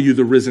offer you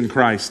the risen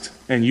Christ,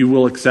 and you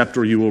will accept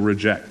or you will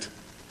reject.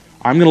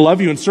 I'm going to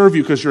love you and serve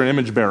you because you're an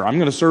image bearer. I'm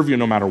going to serve you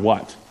no matter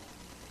what.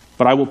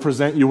 But I will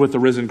present you with the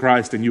risen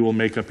Christ, and you will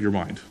make up your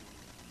mind.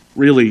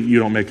 Really, you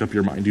don't make up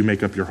your mind. You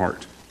make up your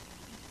heart.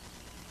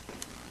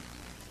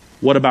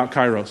 What about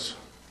Kairos?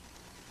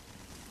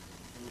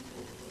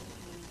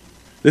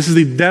 This is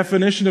the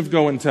definition of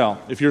go and tell.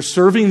 If you're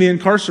serving the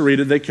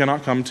incarcerated, they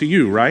cannot come to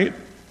you, right?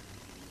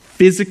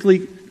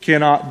 Physically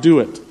cannot do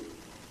it.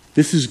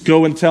 This is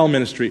go and tell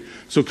ministry.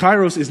 So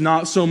Kairos is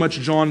not so much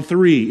John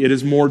 3, it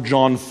is more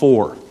John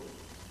 4.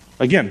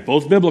 Again,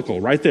 both biblical,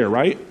 right there,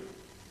 right?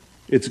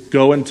 It's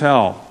go and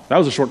tell. That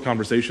was a short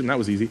conversation. That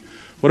was easy.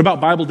 What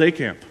about Bible Day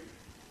Camp?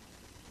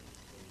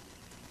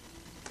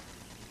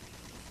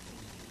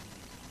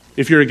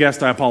 If you're a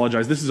guest, I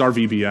apologize. This is our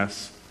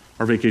VBS,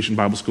 our Vacation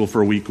Bible School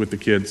for a week with the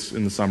kids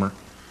in the summer.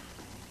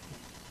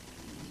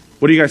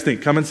 What do you guys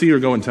think? Come and see or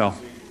go and tell?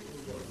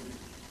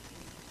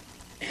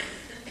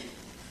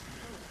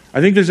 I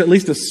think there's at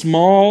least a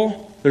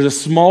small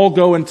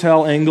go and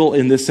tell angle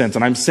in this sense.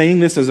 And I'm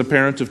saying this as a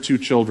parent of 2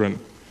 children.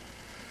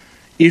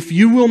 If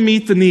you will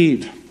meet the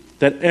need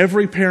that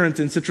every parent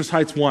in Citrus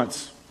Heights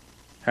wants,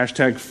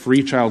 hashtag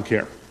free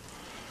childcare.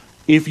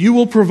 If you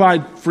will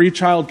provide free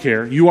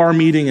childcare, you are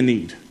meeting a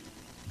need.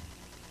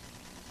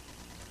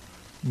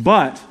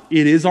 But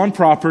it is on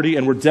property,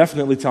 and we're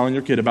definitely telling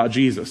your kid about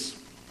Jesus.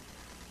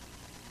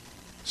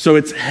 So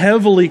it's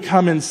heavily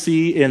come and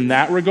see in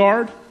that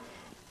regard.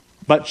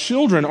 But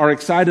children are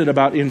excited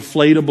about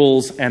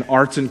inflatables and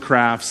arts and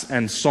crafts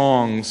and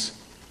songs.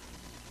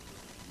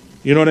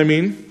 You know what I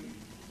mean?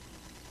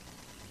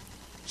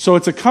 So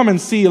it's a come and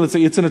see. It's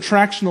an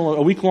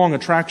a week-long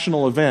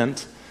attractional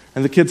event,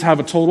 and the kids have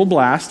a total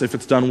blast if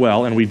it's done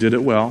well, and we did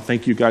it well.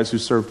 Thank you guys who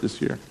served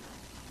this year.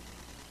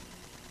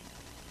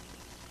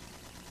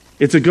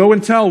 It's a go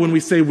and tell when we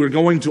say we're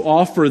going to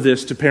offer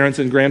this to parents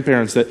and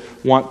grandparents that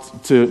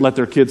want to let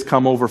their kids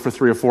come over for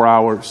 3 or 4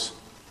 hours.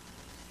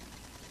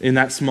 In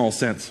that small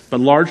sense.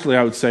 But largely,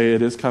 I would say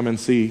it is come and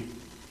see.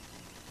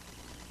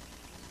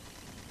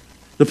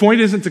 The point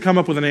isn't to come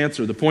up with an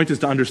answer. The point is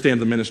to understand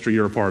the ministry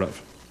you're a part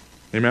of.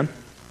 Amen?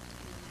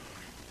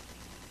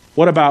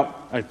 What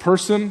about a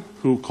person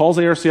who calls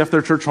ARCF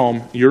their church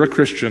home, you're a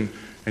Christian,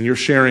 and you're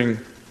sharing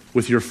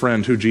with your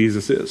friend who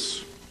Jesus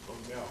is?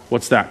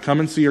 What's that? Come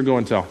and see or go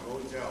and tell?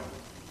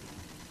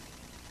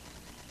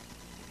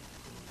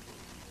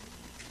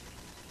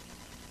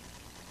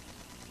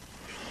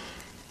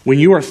 When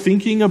you are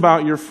thinking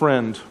about your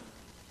friend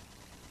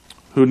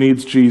who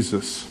needs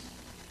Jesus,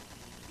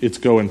 it's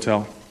go and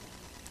tell.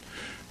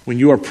 When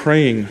you are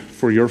praying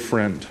for your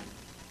friend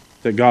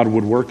that God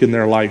would work in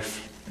their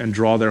life and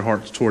draw their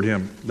hearts toward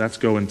Him, that's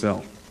go and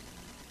tell.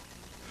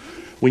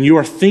 When you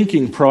are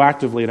thinking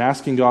proactively and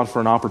asking God for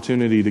an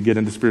opportunity to get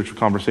into spiritual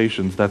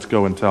conversations, that's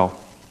go and tell.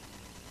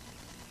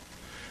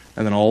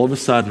 And then all of a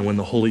sudden, when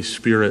the Holy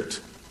Spirit,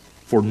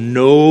 for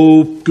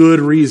no good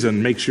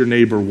reason, makes your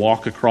neighbor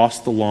walk across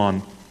the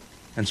lawn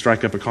and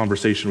strike up a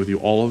conversation with you,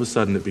 all of a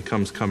sudden it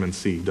becomes come and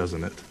see,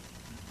 doesn't it?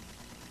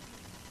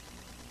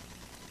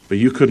 But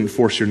you couldn't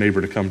force your neighbor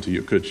to come to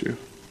you, could you?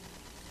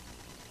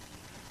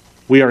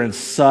 We are in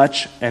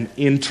such an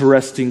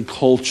interesting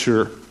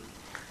culture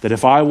that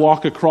if I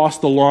walk across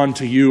the lawn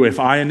to you, if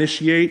I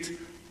initiate,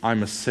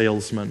 I'm a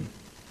salesman.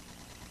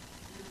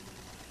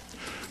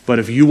 But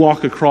if you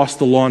walk across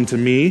the lawn to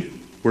me,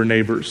 we're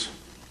neighbors.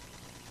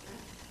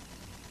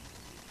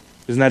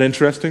 Isn't that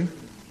interesting?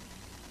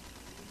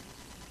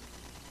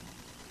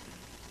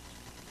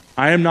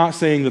 I am not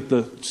saying that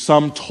the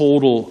sum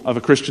total of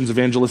a Christian's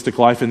evangelistic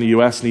life in the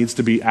U.S. needs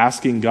to be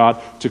asking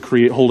God to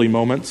create holy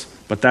moments,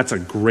 but that's a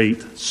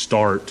great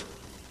start.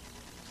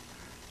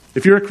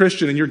 If you're a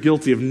Christian and you're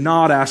guilty of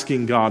not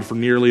asking God for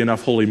nearly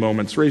enough holy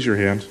moments, raise your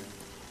hand.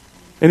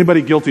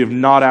 Anybody guilty of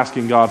not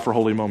asking God for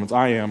holy moments?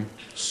 I am.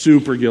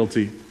 Super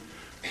guilty.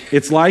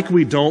 It's like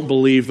we don't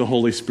believe the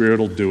Holy Spirit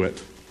will do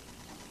it.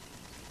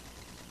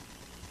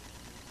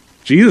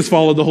 Jesus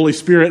followed the Holy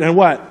Spirit, and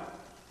what?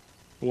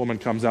 A woman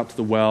comes out to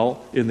the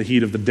well in the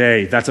heat of the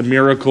day. That's a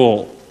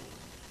miracle.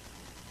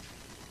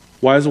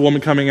 Why is a woman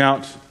coming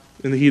out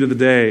in the heat of the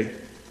day?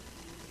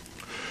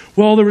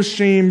 Well, there was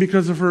shame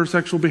because of her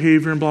sexual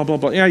behavior and blah, blah,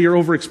 blah. Yeah, you're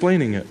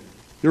over-explaining it.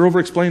 You're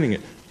over-explaining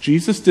it.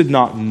 Jesus did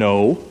not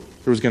know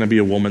there was going to be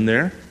a woman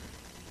there.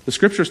 The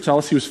Scriptures tell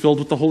us He was filled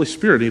with the Holy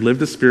Spirit. He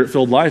lived a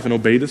Spirit-filled life and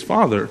obeyed His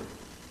Father.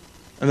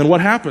 And then what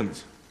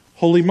happens?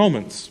 Holy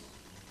moments.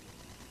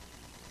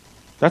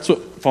 That's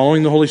what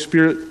following the Holy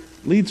Spirit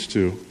leads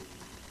to.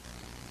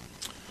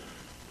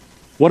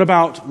 What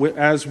about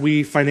as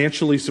we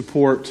financially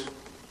support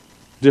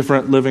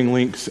different Living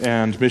Links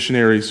and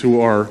missionaries who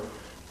are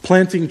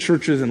planting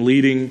churches and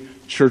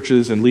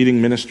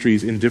leading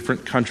ministries in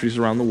different countries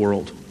around the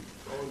world?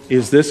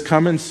 Is this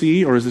come and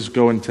see or is this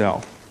go and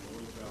tell?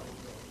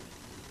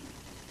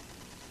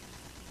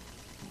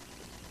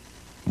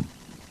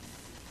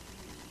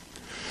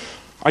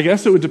 I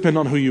guess it would depend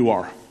on who you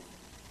are.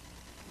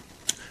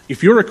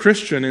 If you're a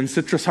Christian in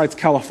Citrus Heights,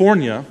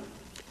 California,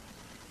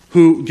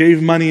 who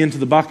gave money into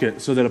the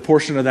bucket so that a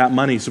portion of that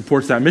money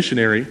supports that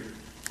missionary,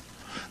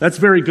 that's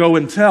very go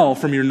and tell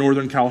from your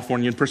Northern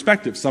Californian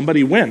perspective.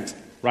 Somebody went,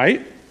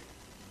 right?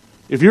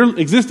 If you're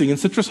existing in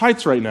Citrus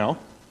Heights right now,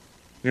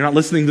 you're not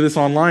listening to this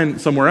online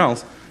somewhere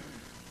else,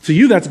 to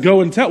you that's go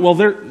and tell. Well,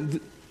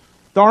 the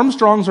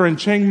Armstrongs are in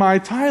Chiang Mai,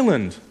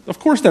 Thailand. Of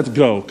course that's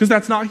go, because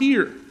that's not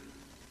here.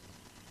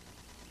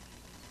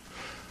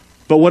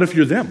 But what if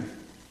you're them?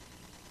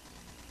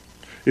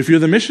 If you're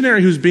the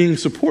missionary who's being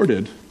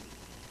supported,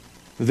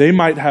 they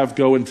might have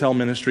go and tell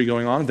ministry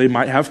going on. They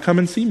might have come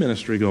and see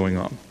ministry going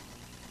on.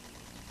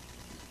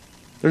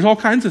 There's all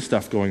kinds of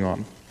stuff going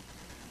on.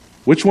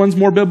 Which one's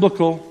more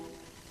biblical?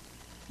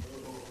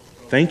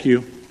 Thank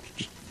you.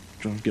 Just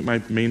trying to get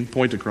my main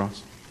point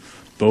across.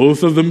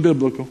 Both of them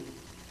biblical.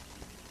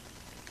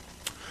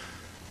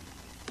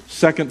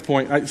 Second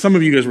point. Some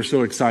of you guys were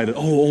so excited.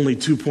 Oh, only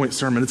 2-point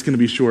sermon. It's going to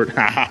be short.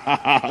 Ha ha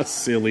ha ha.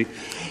 Silly.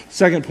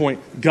 Second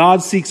point.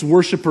 God seeks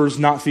worshipers,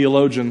 not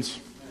theologians.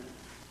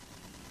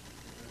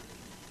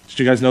 Did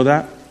you guys know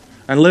that?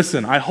 And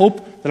listen, I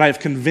hope that I have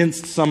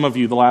convinced some of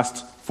you the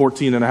last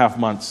 14 and a half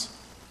months.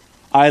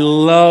 I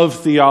love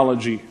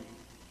theology.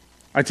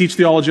 I teach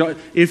theology.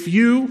 If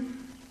you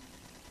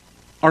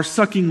are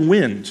sucking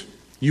wind,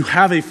 you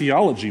have a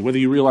theology, whether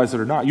you realize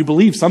it or not. You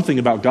believe something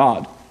about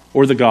God,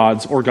 or the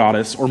gods, or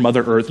goddess, or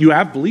Mother Earth. You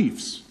have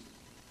beliefs.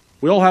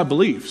 We all have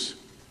beliefs.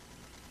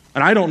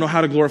 And I don't know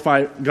how to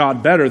glorify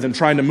God better than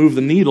trying to move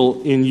the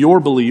needle in your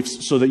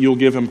beliefs so that you'll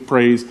give him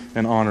praise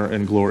and honor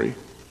and glory.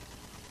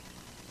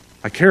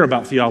 I care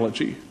about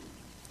theology.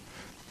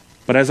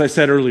 But as I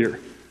said earlier,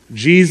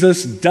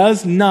 Jesus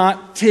does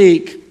not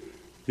take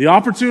the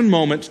opportune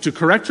moment to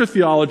correct your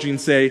theology and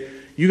say,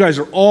 you guys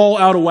are all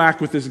out of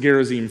whack with this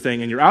Gerizim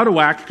thing, and you're out of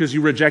whack because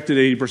you rejected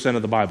 80%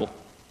 of the Bible.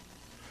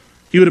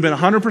 He would have been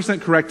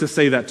 100% correct to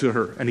say that to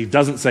her, and he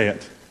doesn't say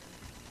it.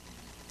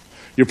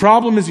 Your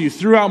problem is you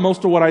threw out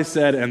most of what I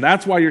said, and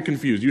that's why you're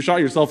confused. You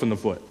shot yourself in the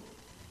foot.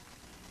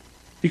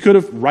 He could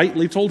have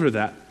rightly told her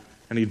that,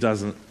 and he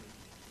doesn't.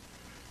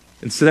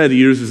 Instead, he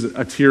uses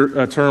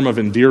a term of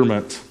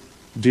endearment.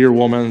 Dear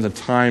woman, the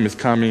time is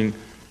coming.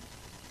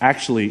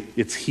 Actually,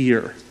 it's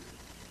here,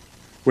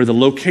 where the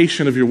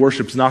location of your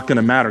worship is not going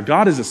to matter.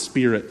 God is a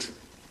spirit.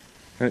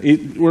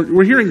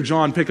 We're hearing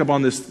John pick up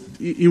on this.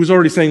 He was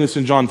already saying this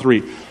in John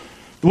 3.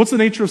 What's the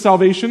nature of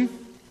salvation?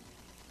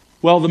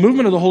 Well, the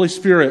movement of the Holy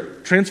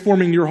Spirit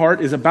transforming your heart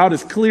is about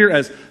as clear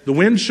as the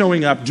wind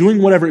showing up, doing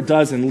whatever it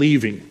does, and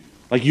leaving.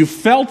 Like you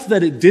felt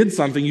that it did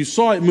something, you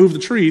saw it move the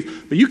trees,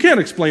 but you can't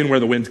explain where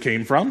the wind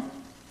came from.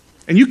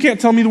 And you can't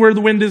tell me where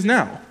the wind is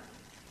now.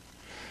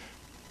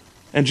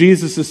 And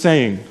Jesus is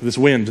saying, this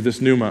wind,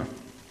 this pneuma,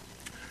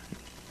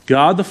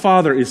 God the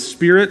Father is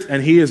spirit,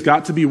 and he has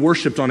got to be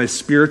worshipped on a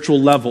spiritual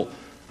level.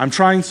 I'm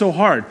trying so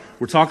hard.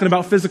 We're talking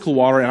about physical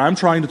water, and I'm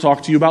trying to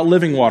talk to you about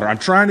living water. I'm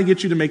trying to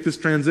get you to make this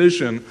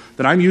transition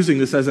that I'm using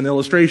this as an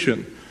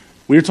illustration.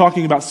 We're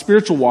talking about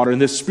spiritual water,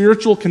 and this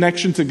spiritual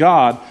connection to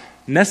God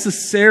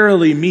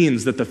necessarily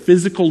means that the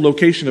physical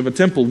location of a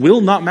temple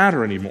will not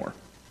matter anymore.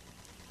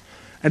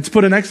 And to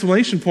put an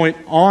exclamation point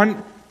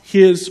on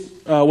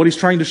what he's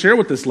trying to share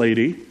with this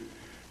lady,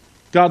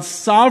 God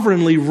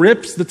sovereignly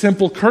rips the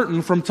temple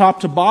curtain from top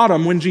to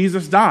bottom when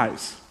Jesus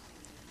dies.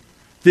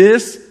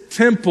 This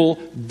temple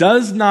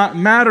does not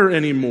matter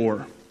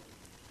anymore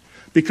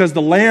because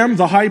the lamb,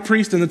 the high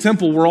priest, and the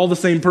temple were all the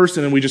same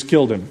person and we just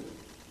killed him.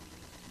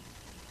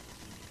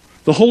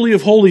 The Holy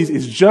of Holies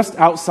is just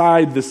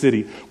outside the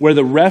city where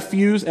the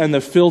refuse and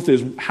the filth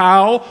is.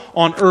 How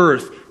on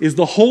earth is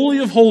the Holy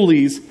of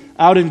Holies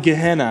out in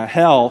Gehenna,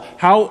 hell?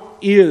 How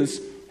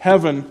is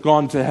heaven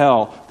gone to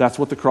hell? That's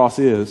what the cross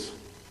is.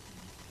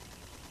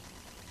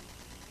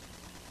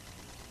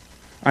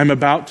 I'm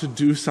about to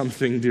do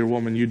something, dear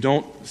woman. You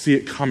don't see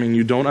it coming.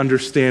 You don't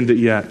understand it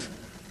yet.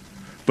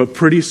 But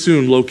pretty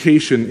soon,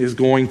 location is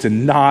going to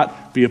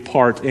not be a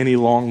part any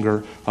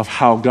longer of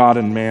how God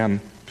and man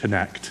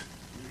connect.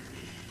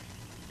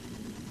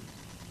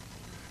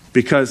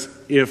 Because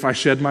if I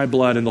shed my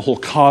blood and the whole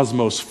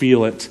cosmos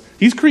feel it,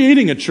 he's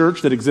creating a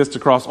church that exists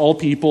across all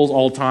peoples,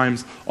 all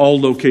times, all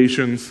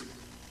locations.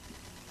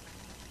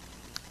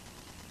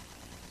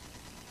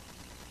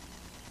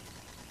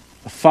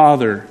 The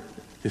Father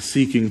is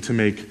seeking to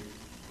make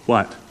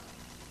what?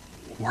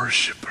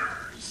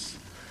 Worshipers.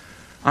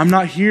 I'm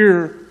not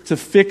here to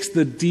fix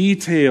the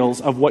details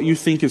of what you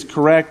think is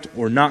correct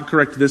or not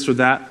correct, this or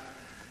that.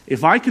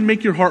 If I can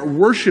make your heart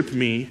worship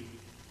me,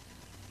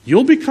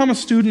 you'll become a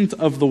student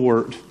of the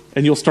Word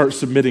and you'll start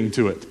submitting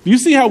to it. You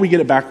see how we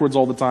get it backwards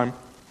all the time?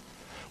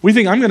 We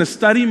think I'm going to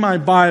study my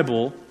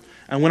Bible,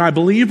 and when I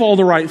believe all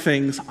the right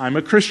things, I'm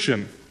a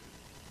Christian.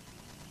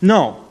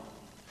 No.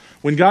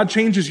 When God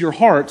changes your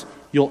heart,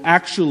 you'll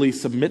actually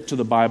submit to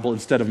the Bible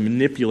instead of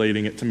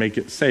manipulating it to make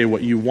it say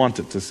what you want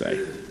it to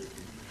say.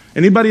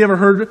 Anybody ever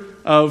heard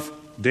of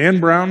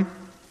Dan Brown?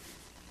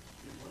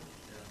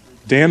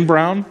 Dan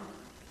Brown?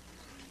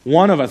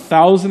 One of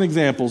 1,000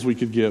 examples we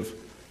could give.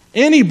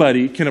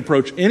 Anybody can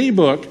approach any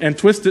book and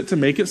twist it to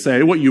make it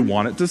say what you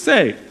want it to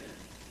say.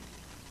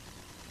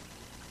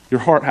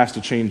 Your heart has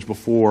to change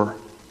before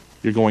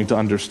you're going to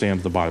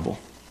understand the Bible.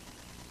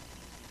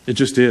 It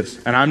just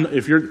is. And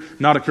if you're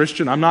not a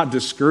Christian, I'm not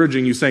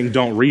discouraging you saying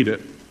don't read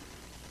it.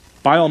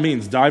 By all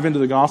means, dive into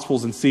the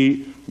Gospels and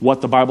see what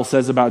the Bible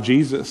says about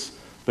Jesus.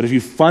 But if you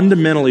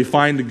fundamentally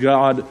find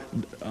God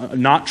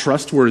not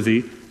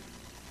trustworthy,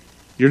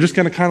 you're just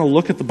going to kind of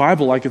look at the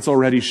Bible like it's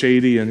already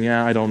shady and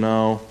I don't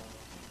know.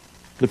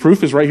 The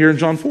proof is right here in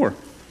John 4.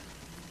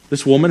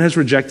 This woman has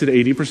rejected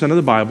 80% of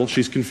the Bible.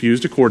 She's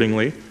confused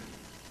accordingly.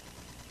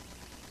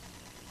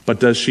 But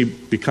does she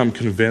become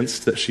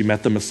convinced that she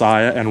met the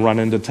Messiah and run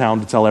into town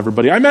to tell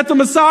everybody, I met the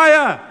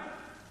Messiah?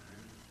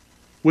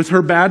 With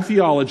her bad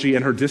theology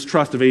and her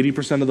distrust of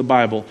 80% of the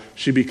Bible,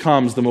 she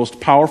becomes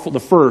the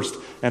first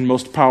and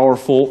most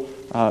powerful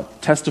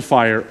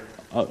testifier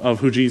of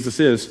who Jesus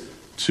is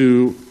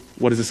to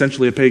what is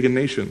essentially a pagan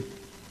nation.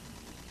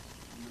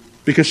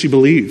 Because she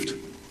believed.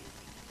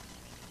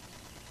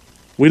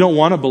 We don't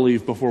want to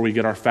believe before we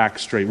get our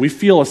facts straight. We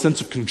feel a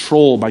sense of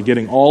control by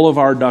getting all of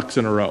our ducks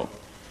in a row.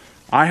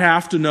 I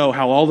have to know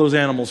how all those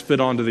animals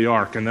fit onto the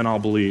ark, and then I'll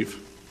believe.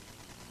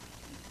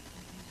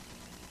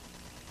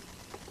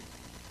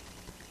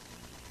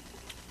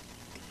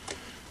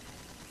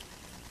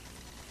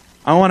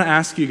 I want to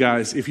ask you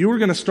guys, if you were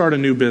going to start a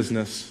new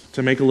business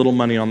to make a little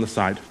money on the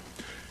side,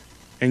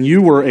 and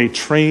you were a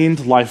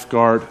trained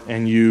lifeguard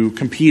and you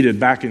competed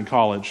back in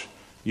college,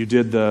 you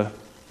did the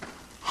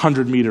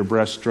 100-meter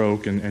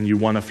breaststroke and you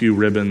won a few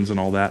ribbons and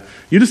all that.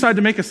 You decide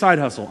to make a side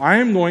hustle. I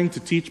am going to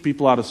teach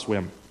people how to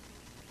swim.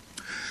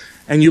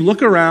 And you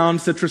look around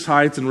Citrus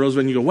Heights and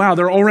Roseville and you go, wow,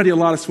 there are already a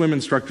lot of swim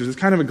instructors. It's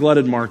kind of a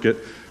glutted market.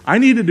 I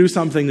need to do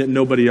something that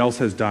nobody else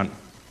has done,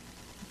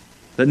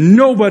 that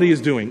nobody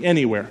is doing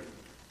anywhere.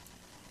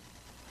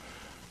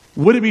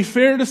 Would it be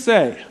fair to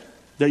say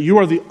that you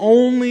are the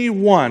only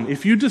one,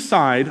 if you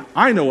decide,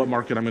 I know what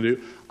market I'm going to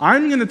do,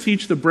 I'm going to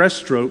teach the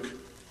breaststroke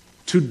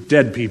to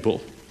dead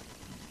people?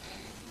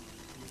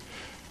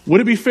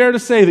 Would it be fair to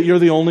say that you're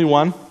the only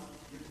one?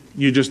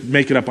 You just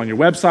make it up on your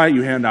website,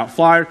 you hand out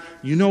flyers.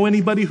 You know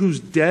anybody who's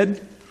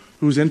dead,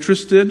 who's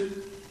interested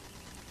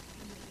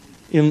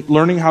in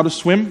learning how to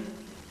swim?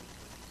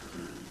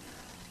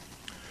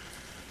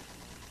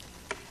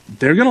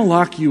 They're going to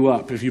lock you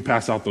up if you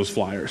pass out those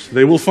flyers.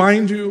 They will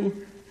find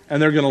you,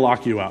 and they're going to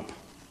lock you up.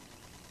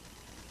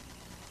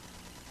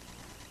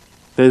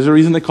 There's a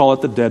reason they call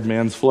it the dead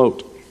man's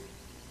float.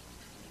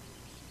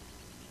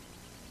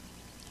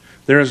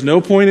 There is no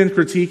point in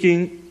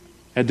critiquing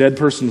a dead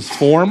person's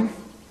form.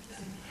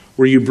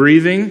 Were you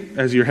breathing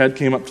as your head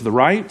came up to the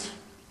right?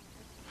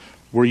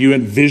 Were you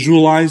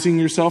visualizing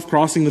yourself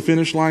crossing the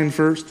finish line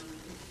first?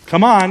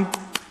 Come on.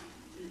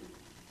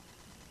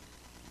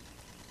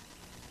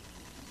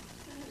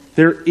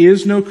 There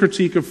is no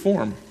critique of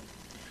form.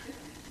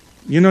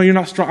 You know, you're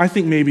not strong. I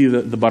think maybe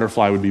the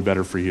butterfly would be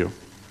better for you.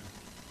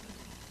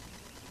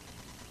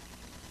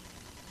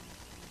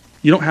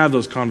 You don't have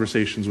those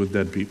conversations with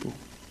dead people.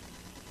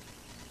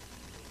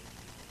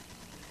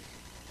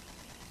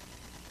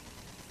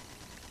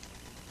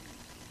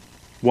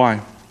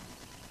 Why?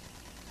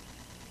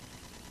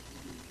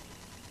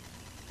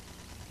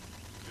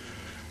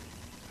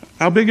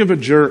 How big of a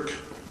jerk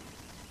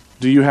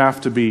do you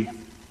have to be?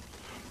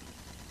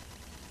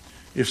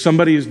 If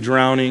somebody is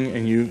drowning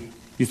and you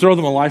throw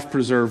them a life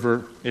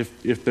preserver,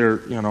 if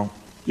they're,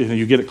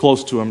 you get it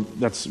close to them,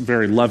 that's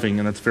very loving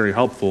and that's very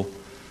helpful.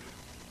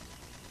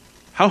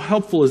 How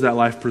helpful is that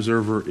life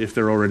preserver if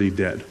they're already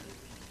dead?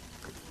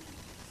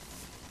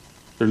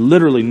 They're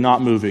literally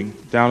not moving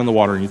down in the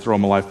water and you throw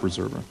them a life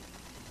preserver.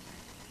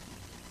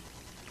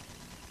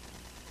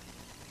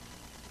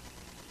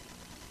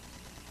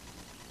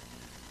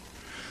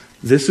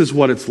 This is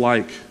what it's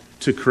like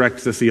to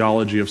correct the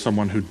theology of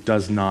someone who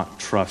does not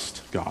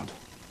trust God.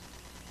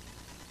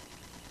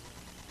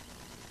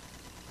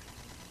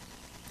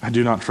 I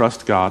do not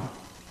trust God.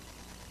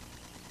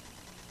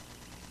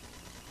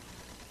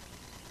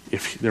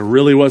 If there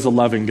really was a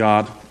loving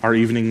God, our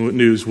evening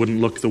news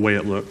wouldn't look the way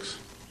it looks.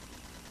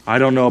 I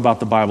don't know about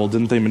the Bible.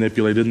 Didn't they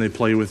manipulate? Didn't they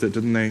play with it?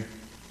 Didn't they?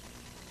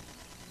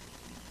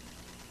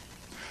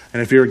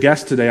 And if you're a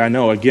guest today, I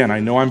know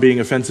I'm being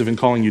offensive in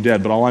calling you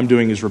dead, but all I'm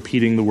doing is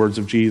repeating the words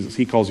of Jesus.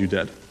 He calls you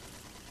dead.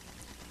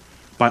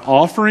 By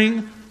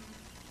offering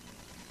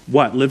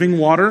what? Living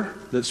water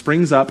that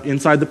springs up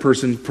inside the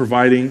person,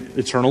 providing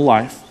eternal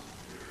life.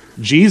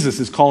 Jesus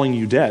is calling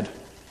you dead.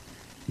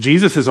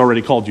 Jesus has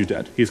already called you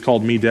dead. He's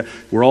called me dead.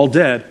 We're all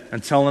dead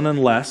until and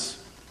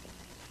unless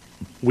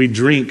we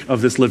drink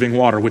of this living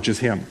water, which is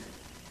Him.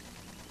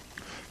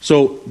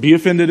 So be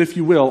offended if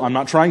you will. I'm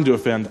not trying to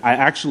offend. I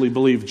actually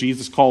believe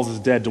Jesus calls us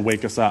dead to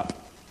wake us up.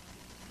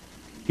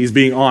 He's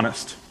being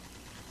honest.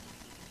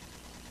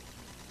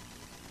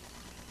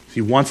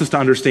 He wants us to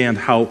understand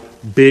how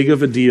big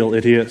of a deal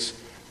it is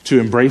to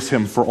embrace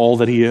Him for all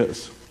that He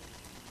is.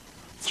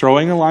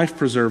 Throwing a life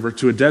preserver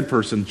to a dead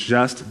person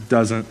just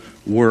doesn't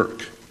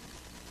work.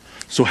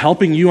 So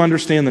helping you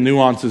understand the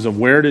nuances of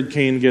where did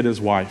Cain get his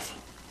wife?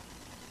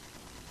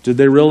 Did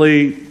they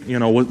really,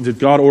 did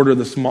God order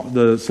the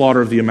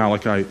slaughter of the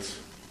Amalekites?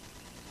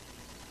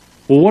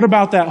 Well, what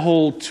about that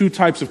whole two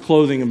types of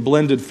clothing and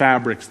blended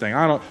fabrics thing?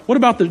 What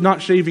about the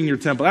not shaving your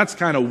temple? That's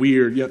kind of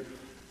weird. Yet,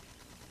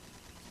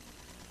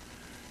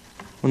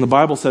 when the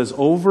Bible says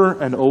over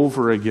and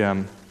over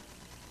again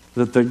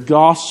that the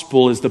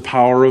gospel is the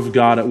power of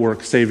God at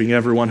work, saving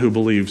everyone who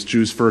believes,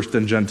 Jews first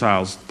and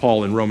Gentiles,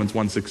 Paul in Romans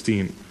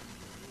 1:16.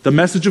 The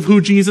message of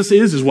who Jesus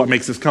is what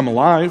makes us come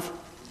alive,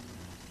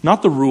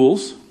 not the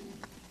rules.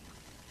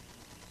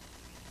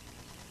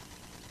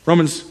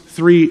 Romans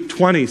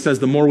 3:20 says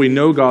the more we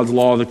know God's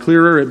law, the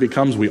clearer it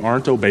becomes we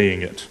aren't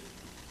obeying it.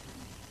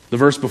 The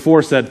verse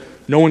before said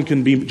no one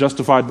can be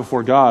justified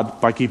before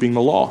God by keeping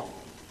the law.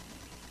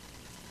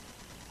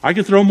 I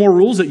could throw more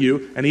rules at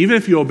you, and even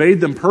if you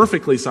obeyed them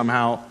perfectly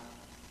somehow,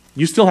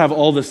 you still have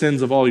all the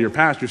sins of all your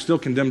past. You're still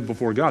condemned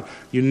before God.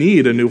 You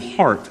need a new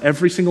heart.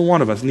 Every single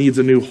one of us needs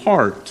a new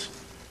heart.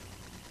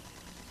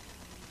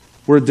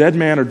 We're a dead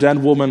man or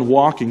dead woman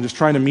walking, just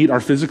trying to meet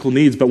our physical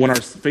needs. But when our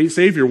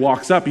Savior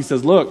walks up, He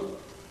says, look,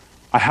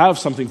 I have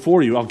something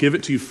for you. I'll give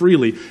it to you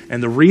freely.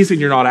 And the reason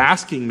you're not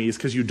asking me is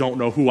because you don't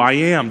know who I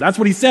am. That's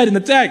what He said in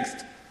the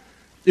text.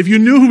 If you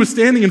knew who was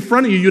standing in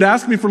front of you, you'd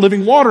ask me for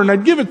living water and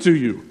I'd give it to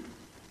you.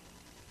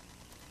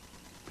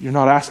 But you're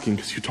not asking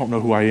because you don't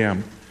know who I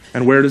am.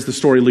 And where does the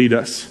story lead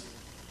us?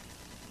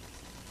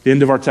 The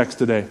end of our text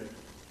today.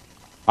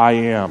 I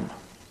am.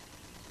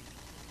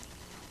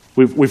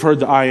 We've heard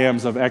the I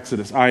ams of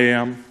Exodus. I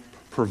am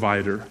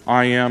provider.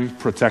 I am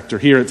protector.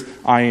 Here it's,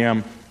 I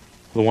am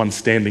the one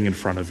standing in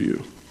front of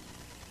you.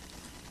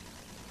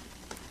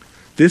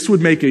 This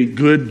would make a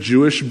good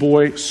Jewish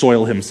boy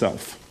soil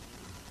himself.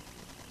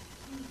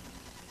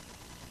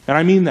 And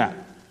I mean that.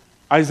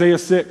 Isaiah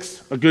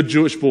 6, a good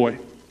Jewish boy,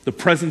 the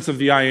presence of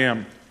the I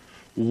am.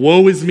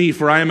 Woe is me,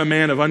 for I am a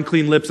man of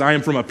unclean lips. I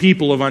am from a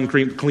people of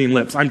unclean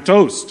lips. I'm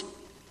toast.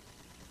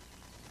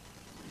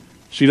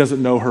 She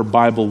doesn't know her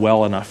Bible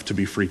well enough to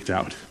be freaked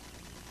out.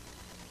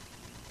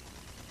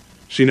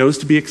 She knows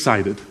to be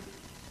excited,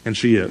 and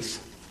she is.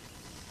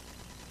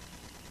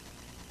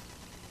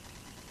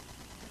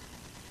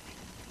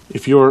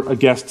 If you're a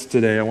guest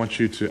today, I want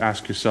you to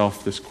ask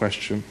yourself this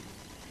question.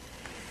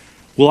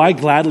 Will I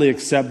gladly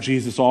accept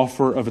Jesus'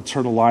 offer of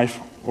eternal life,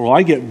 or will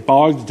I get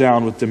bogged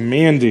down with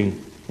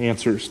demanding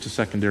answers to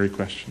secondary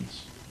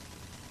questions?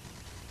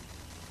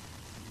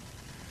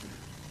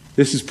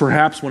 This is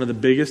perhaps one of the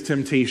biggest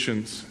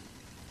temptations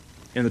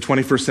in the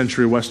 21st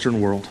century Western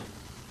world.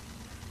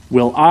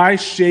 Will I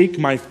shake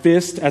my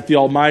fist at the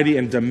Almighty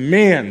and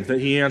demand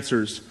that He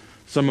answers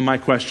some of my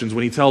questions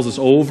when He tells us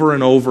over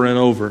and over and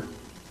over?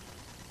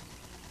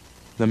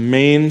 The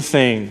main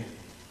thing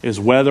is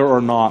whether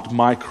or not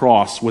my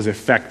cross was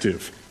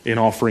effective in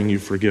offering you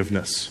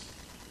forgiveness.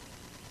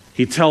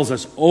 He tells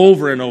us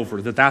over and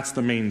over that that's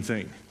the main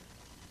thing.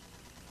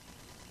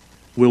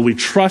 Will we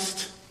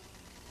trust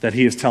that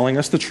He is telling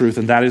us the truth,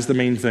 and that is the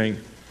main thing,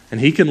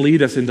 and He can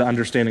lead us into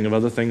understanding of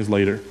other things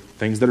later,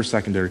 things that are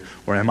secondary,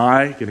 or am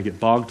I going to get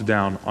bogged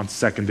down on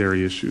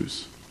secondary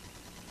issues?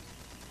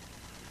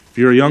 If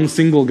you're a young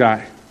single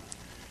guy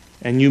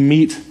and you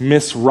meet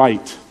Miss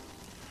Wright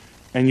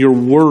and you're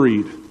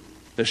worried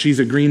that she's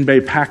a Green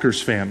Bay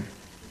Packers fan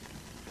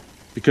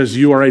because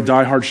you are a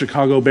diehard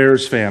Chicago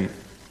Bears fan,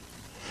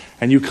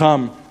 and you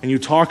come and you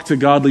talk to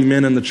godly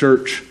men in the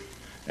church,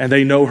 and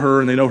they know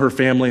her and they know her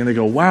family, and they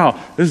go, wow,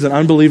 this is an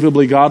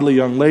unbelievably godly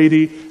young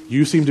lady.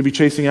 You seem to be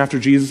chasing after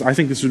Jesus. I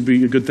think this would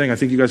be a good thing. I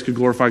think you guys could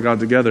glorify God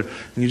together.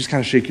 And you just kind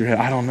of shake your head.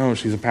 I don't know.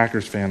 She's a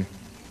Packers fan.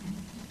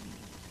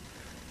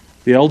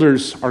 The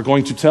elders are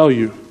going to tell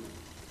you,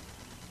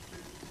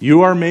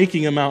 you are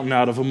making a mountain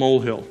out of a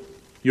molehill.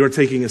 You are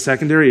taking a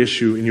secondary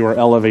issue and you are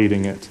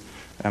elevating it.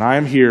 And I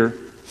am here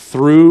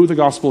through the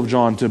Gospel of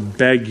John to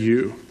beg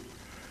you,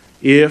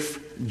 if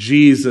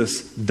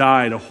Jesus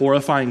died a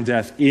horrifying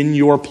death in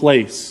your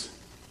place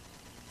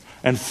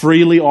and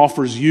freely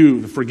offers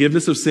you the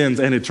forgiveness of sins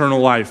and eternal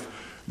life,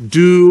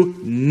 do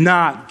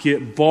not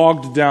get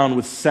bogged down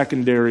with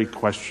secondary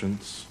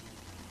questions.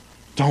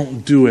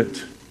 Don't do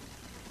it.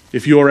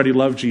 If you already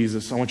love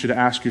Jesus, I want you to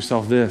ask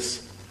yourself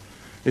this.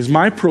 Is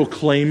my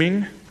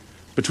proclaiming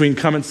between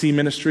come and see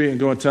ministry and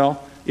go and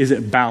tell, is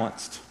it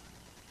balanced?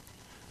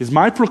 Is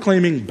my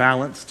proclaiming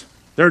balanced?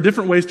 There are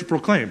different ways to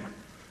proclaim.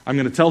 I'm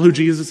going to tell who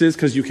Jesus is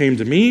because you came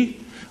to me.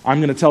 I'm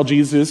going to tell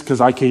Jesus because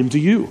I came to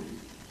you.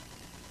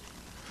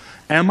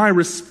 Am I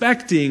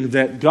respecting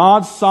that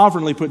God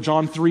sovereignly put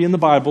John 3 in the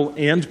Bible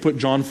and put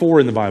John 4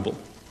 in the Bible?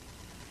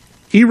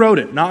 He wrote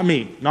it, not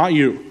me, not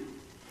you.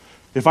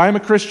 If I am a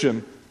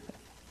Christian,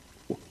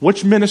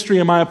 which ministry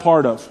am I a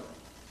part of?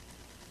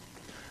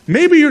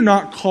 Maybe you're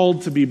not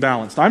called to be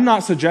balanced. I'm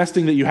not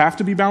suggesting that you have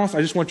to be balanced.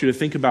 I just want you to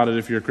think about it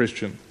if you're a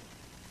Christian.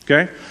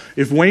 Okay?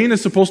 If Wayne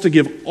is supposed to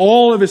give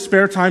all of his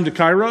spare time to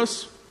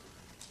Kairos,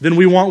 then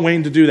we want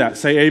Wayne to do that.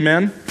 Say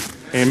amen.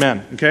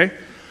 Amen. Okay?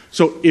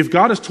 So if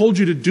God has told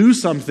you to do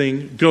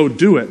something, go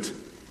do it.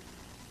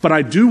 But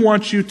I do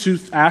want you to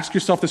ask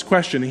yourself this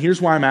question, and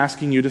here's why I'm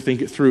asking you to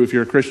think it through if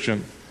you're a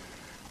Christian.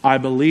 I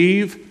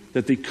believe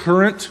that the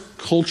current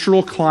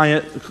cultural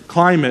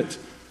climate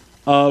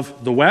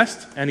of the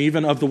West and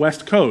even of the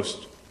West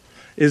Coast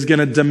is going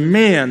to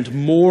demand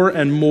more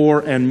and more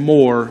and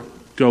more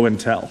go and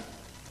tell.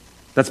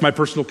 That's my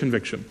personal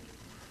conviction.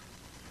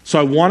 So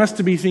I want us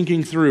to be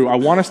thinking through. I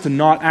want us to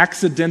not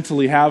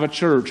accidentally have a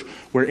church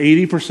where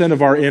 80%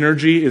 of our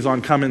energy is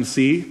on come and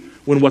see,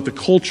 when what the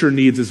culture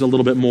needs is a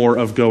little bit more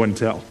of go and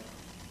tell.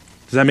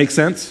 Does that make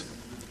sense?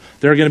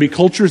 There are going to be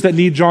cultures that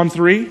need John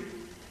 3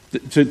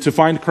 to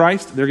find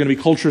Christ. There are going to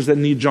be cultures that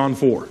need John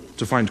 4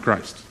 to find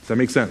Christ. Does that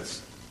make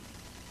sense?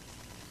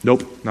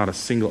 Nope, not a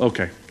single.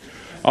 Okay.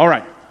 All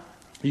right.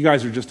 You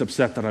guys are just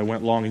upset that I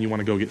went long and you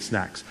want to go get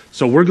snacks.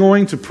 So we're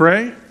going to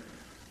pray,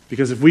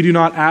 because if we do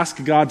not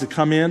ask God to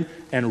come in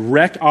and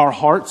wreck our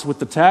hearts with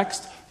the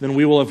text, then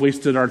we will have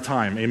wasted our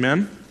time.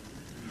 Amen?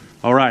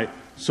 All right.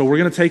 So we're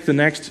going to take the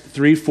next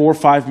 3, 4,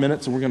 5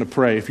 minutes and we're going to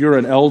pray. If you're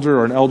an elder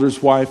or an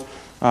elder's wife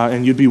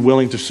and you'd be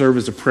willing to serve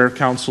as a prayer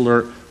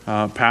counselor,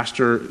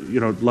 pastor,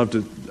 love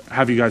to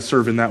have you guys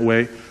serve in that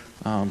way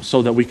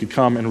so that we could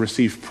come and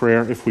receive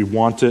prayer if we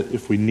want it,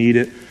 if we need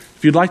it.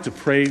 If you'd like to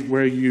pray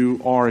where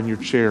you are in your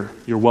chair,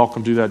 you're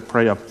welcome to do that.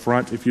 Pray up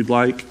front if you'd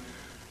like.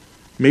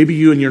 Maybe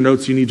you in your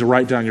notes, you need to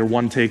write down your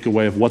one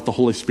takeaway of what the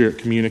Holy Spirit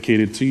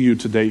communicated to you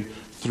today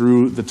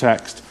through the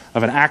text,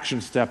 of an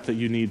action step that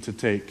you need to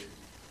take.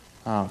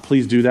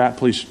 Please do that.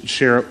 Please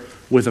share it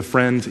with a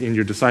friend in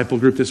your disciple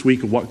group this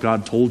week of what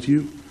God told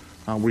you.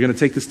 We're going to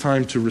take this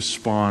time to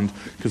respond,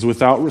 because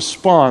without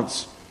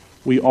response,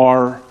 we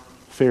are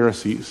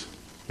Pharisees.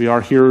 We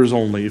are hearers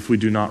only if we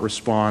do not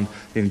respond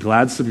in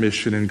glad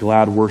submission and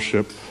glad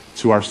worship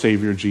to our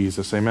Savior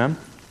Jesus. Amen?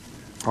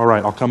 All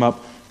right, I'll come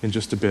up in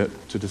just a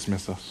bit to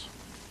dismiss us.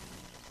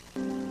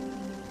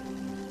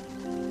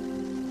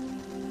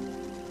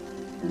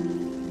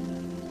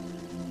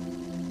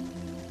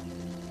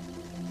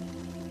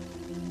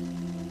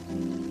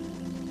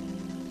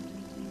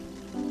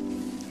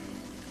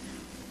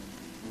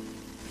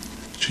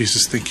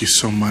 Jesus, thank you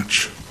so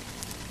much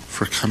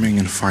for coming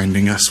and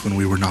finding us when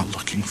we were not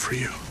looking for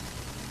you.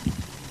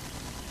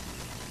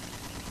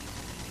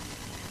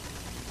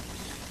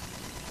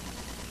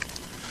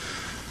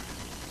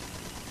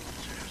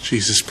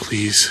 Jesus,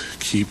 please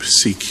keep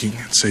seeking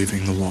and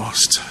saving the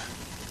lost.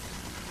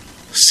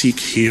 Seek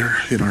here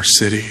in our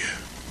city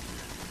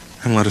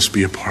and let us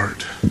be a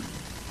part.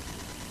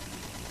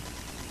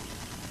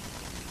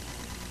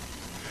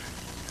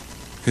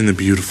 In the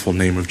beautiful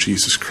name of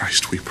Jesus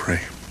Christ, we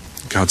pray.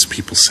 God's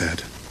people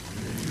said.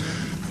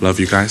 Love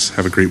you guys.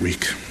 Have a great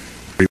week.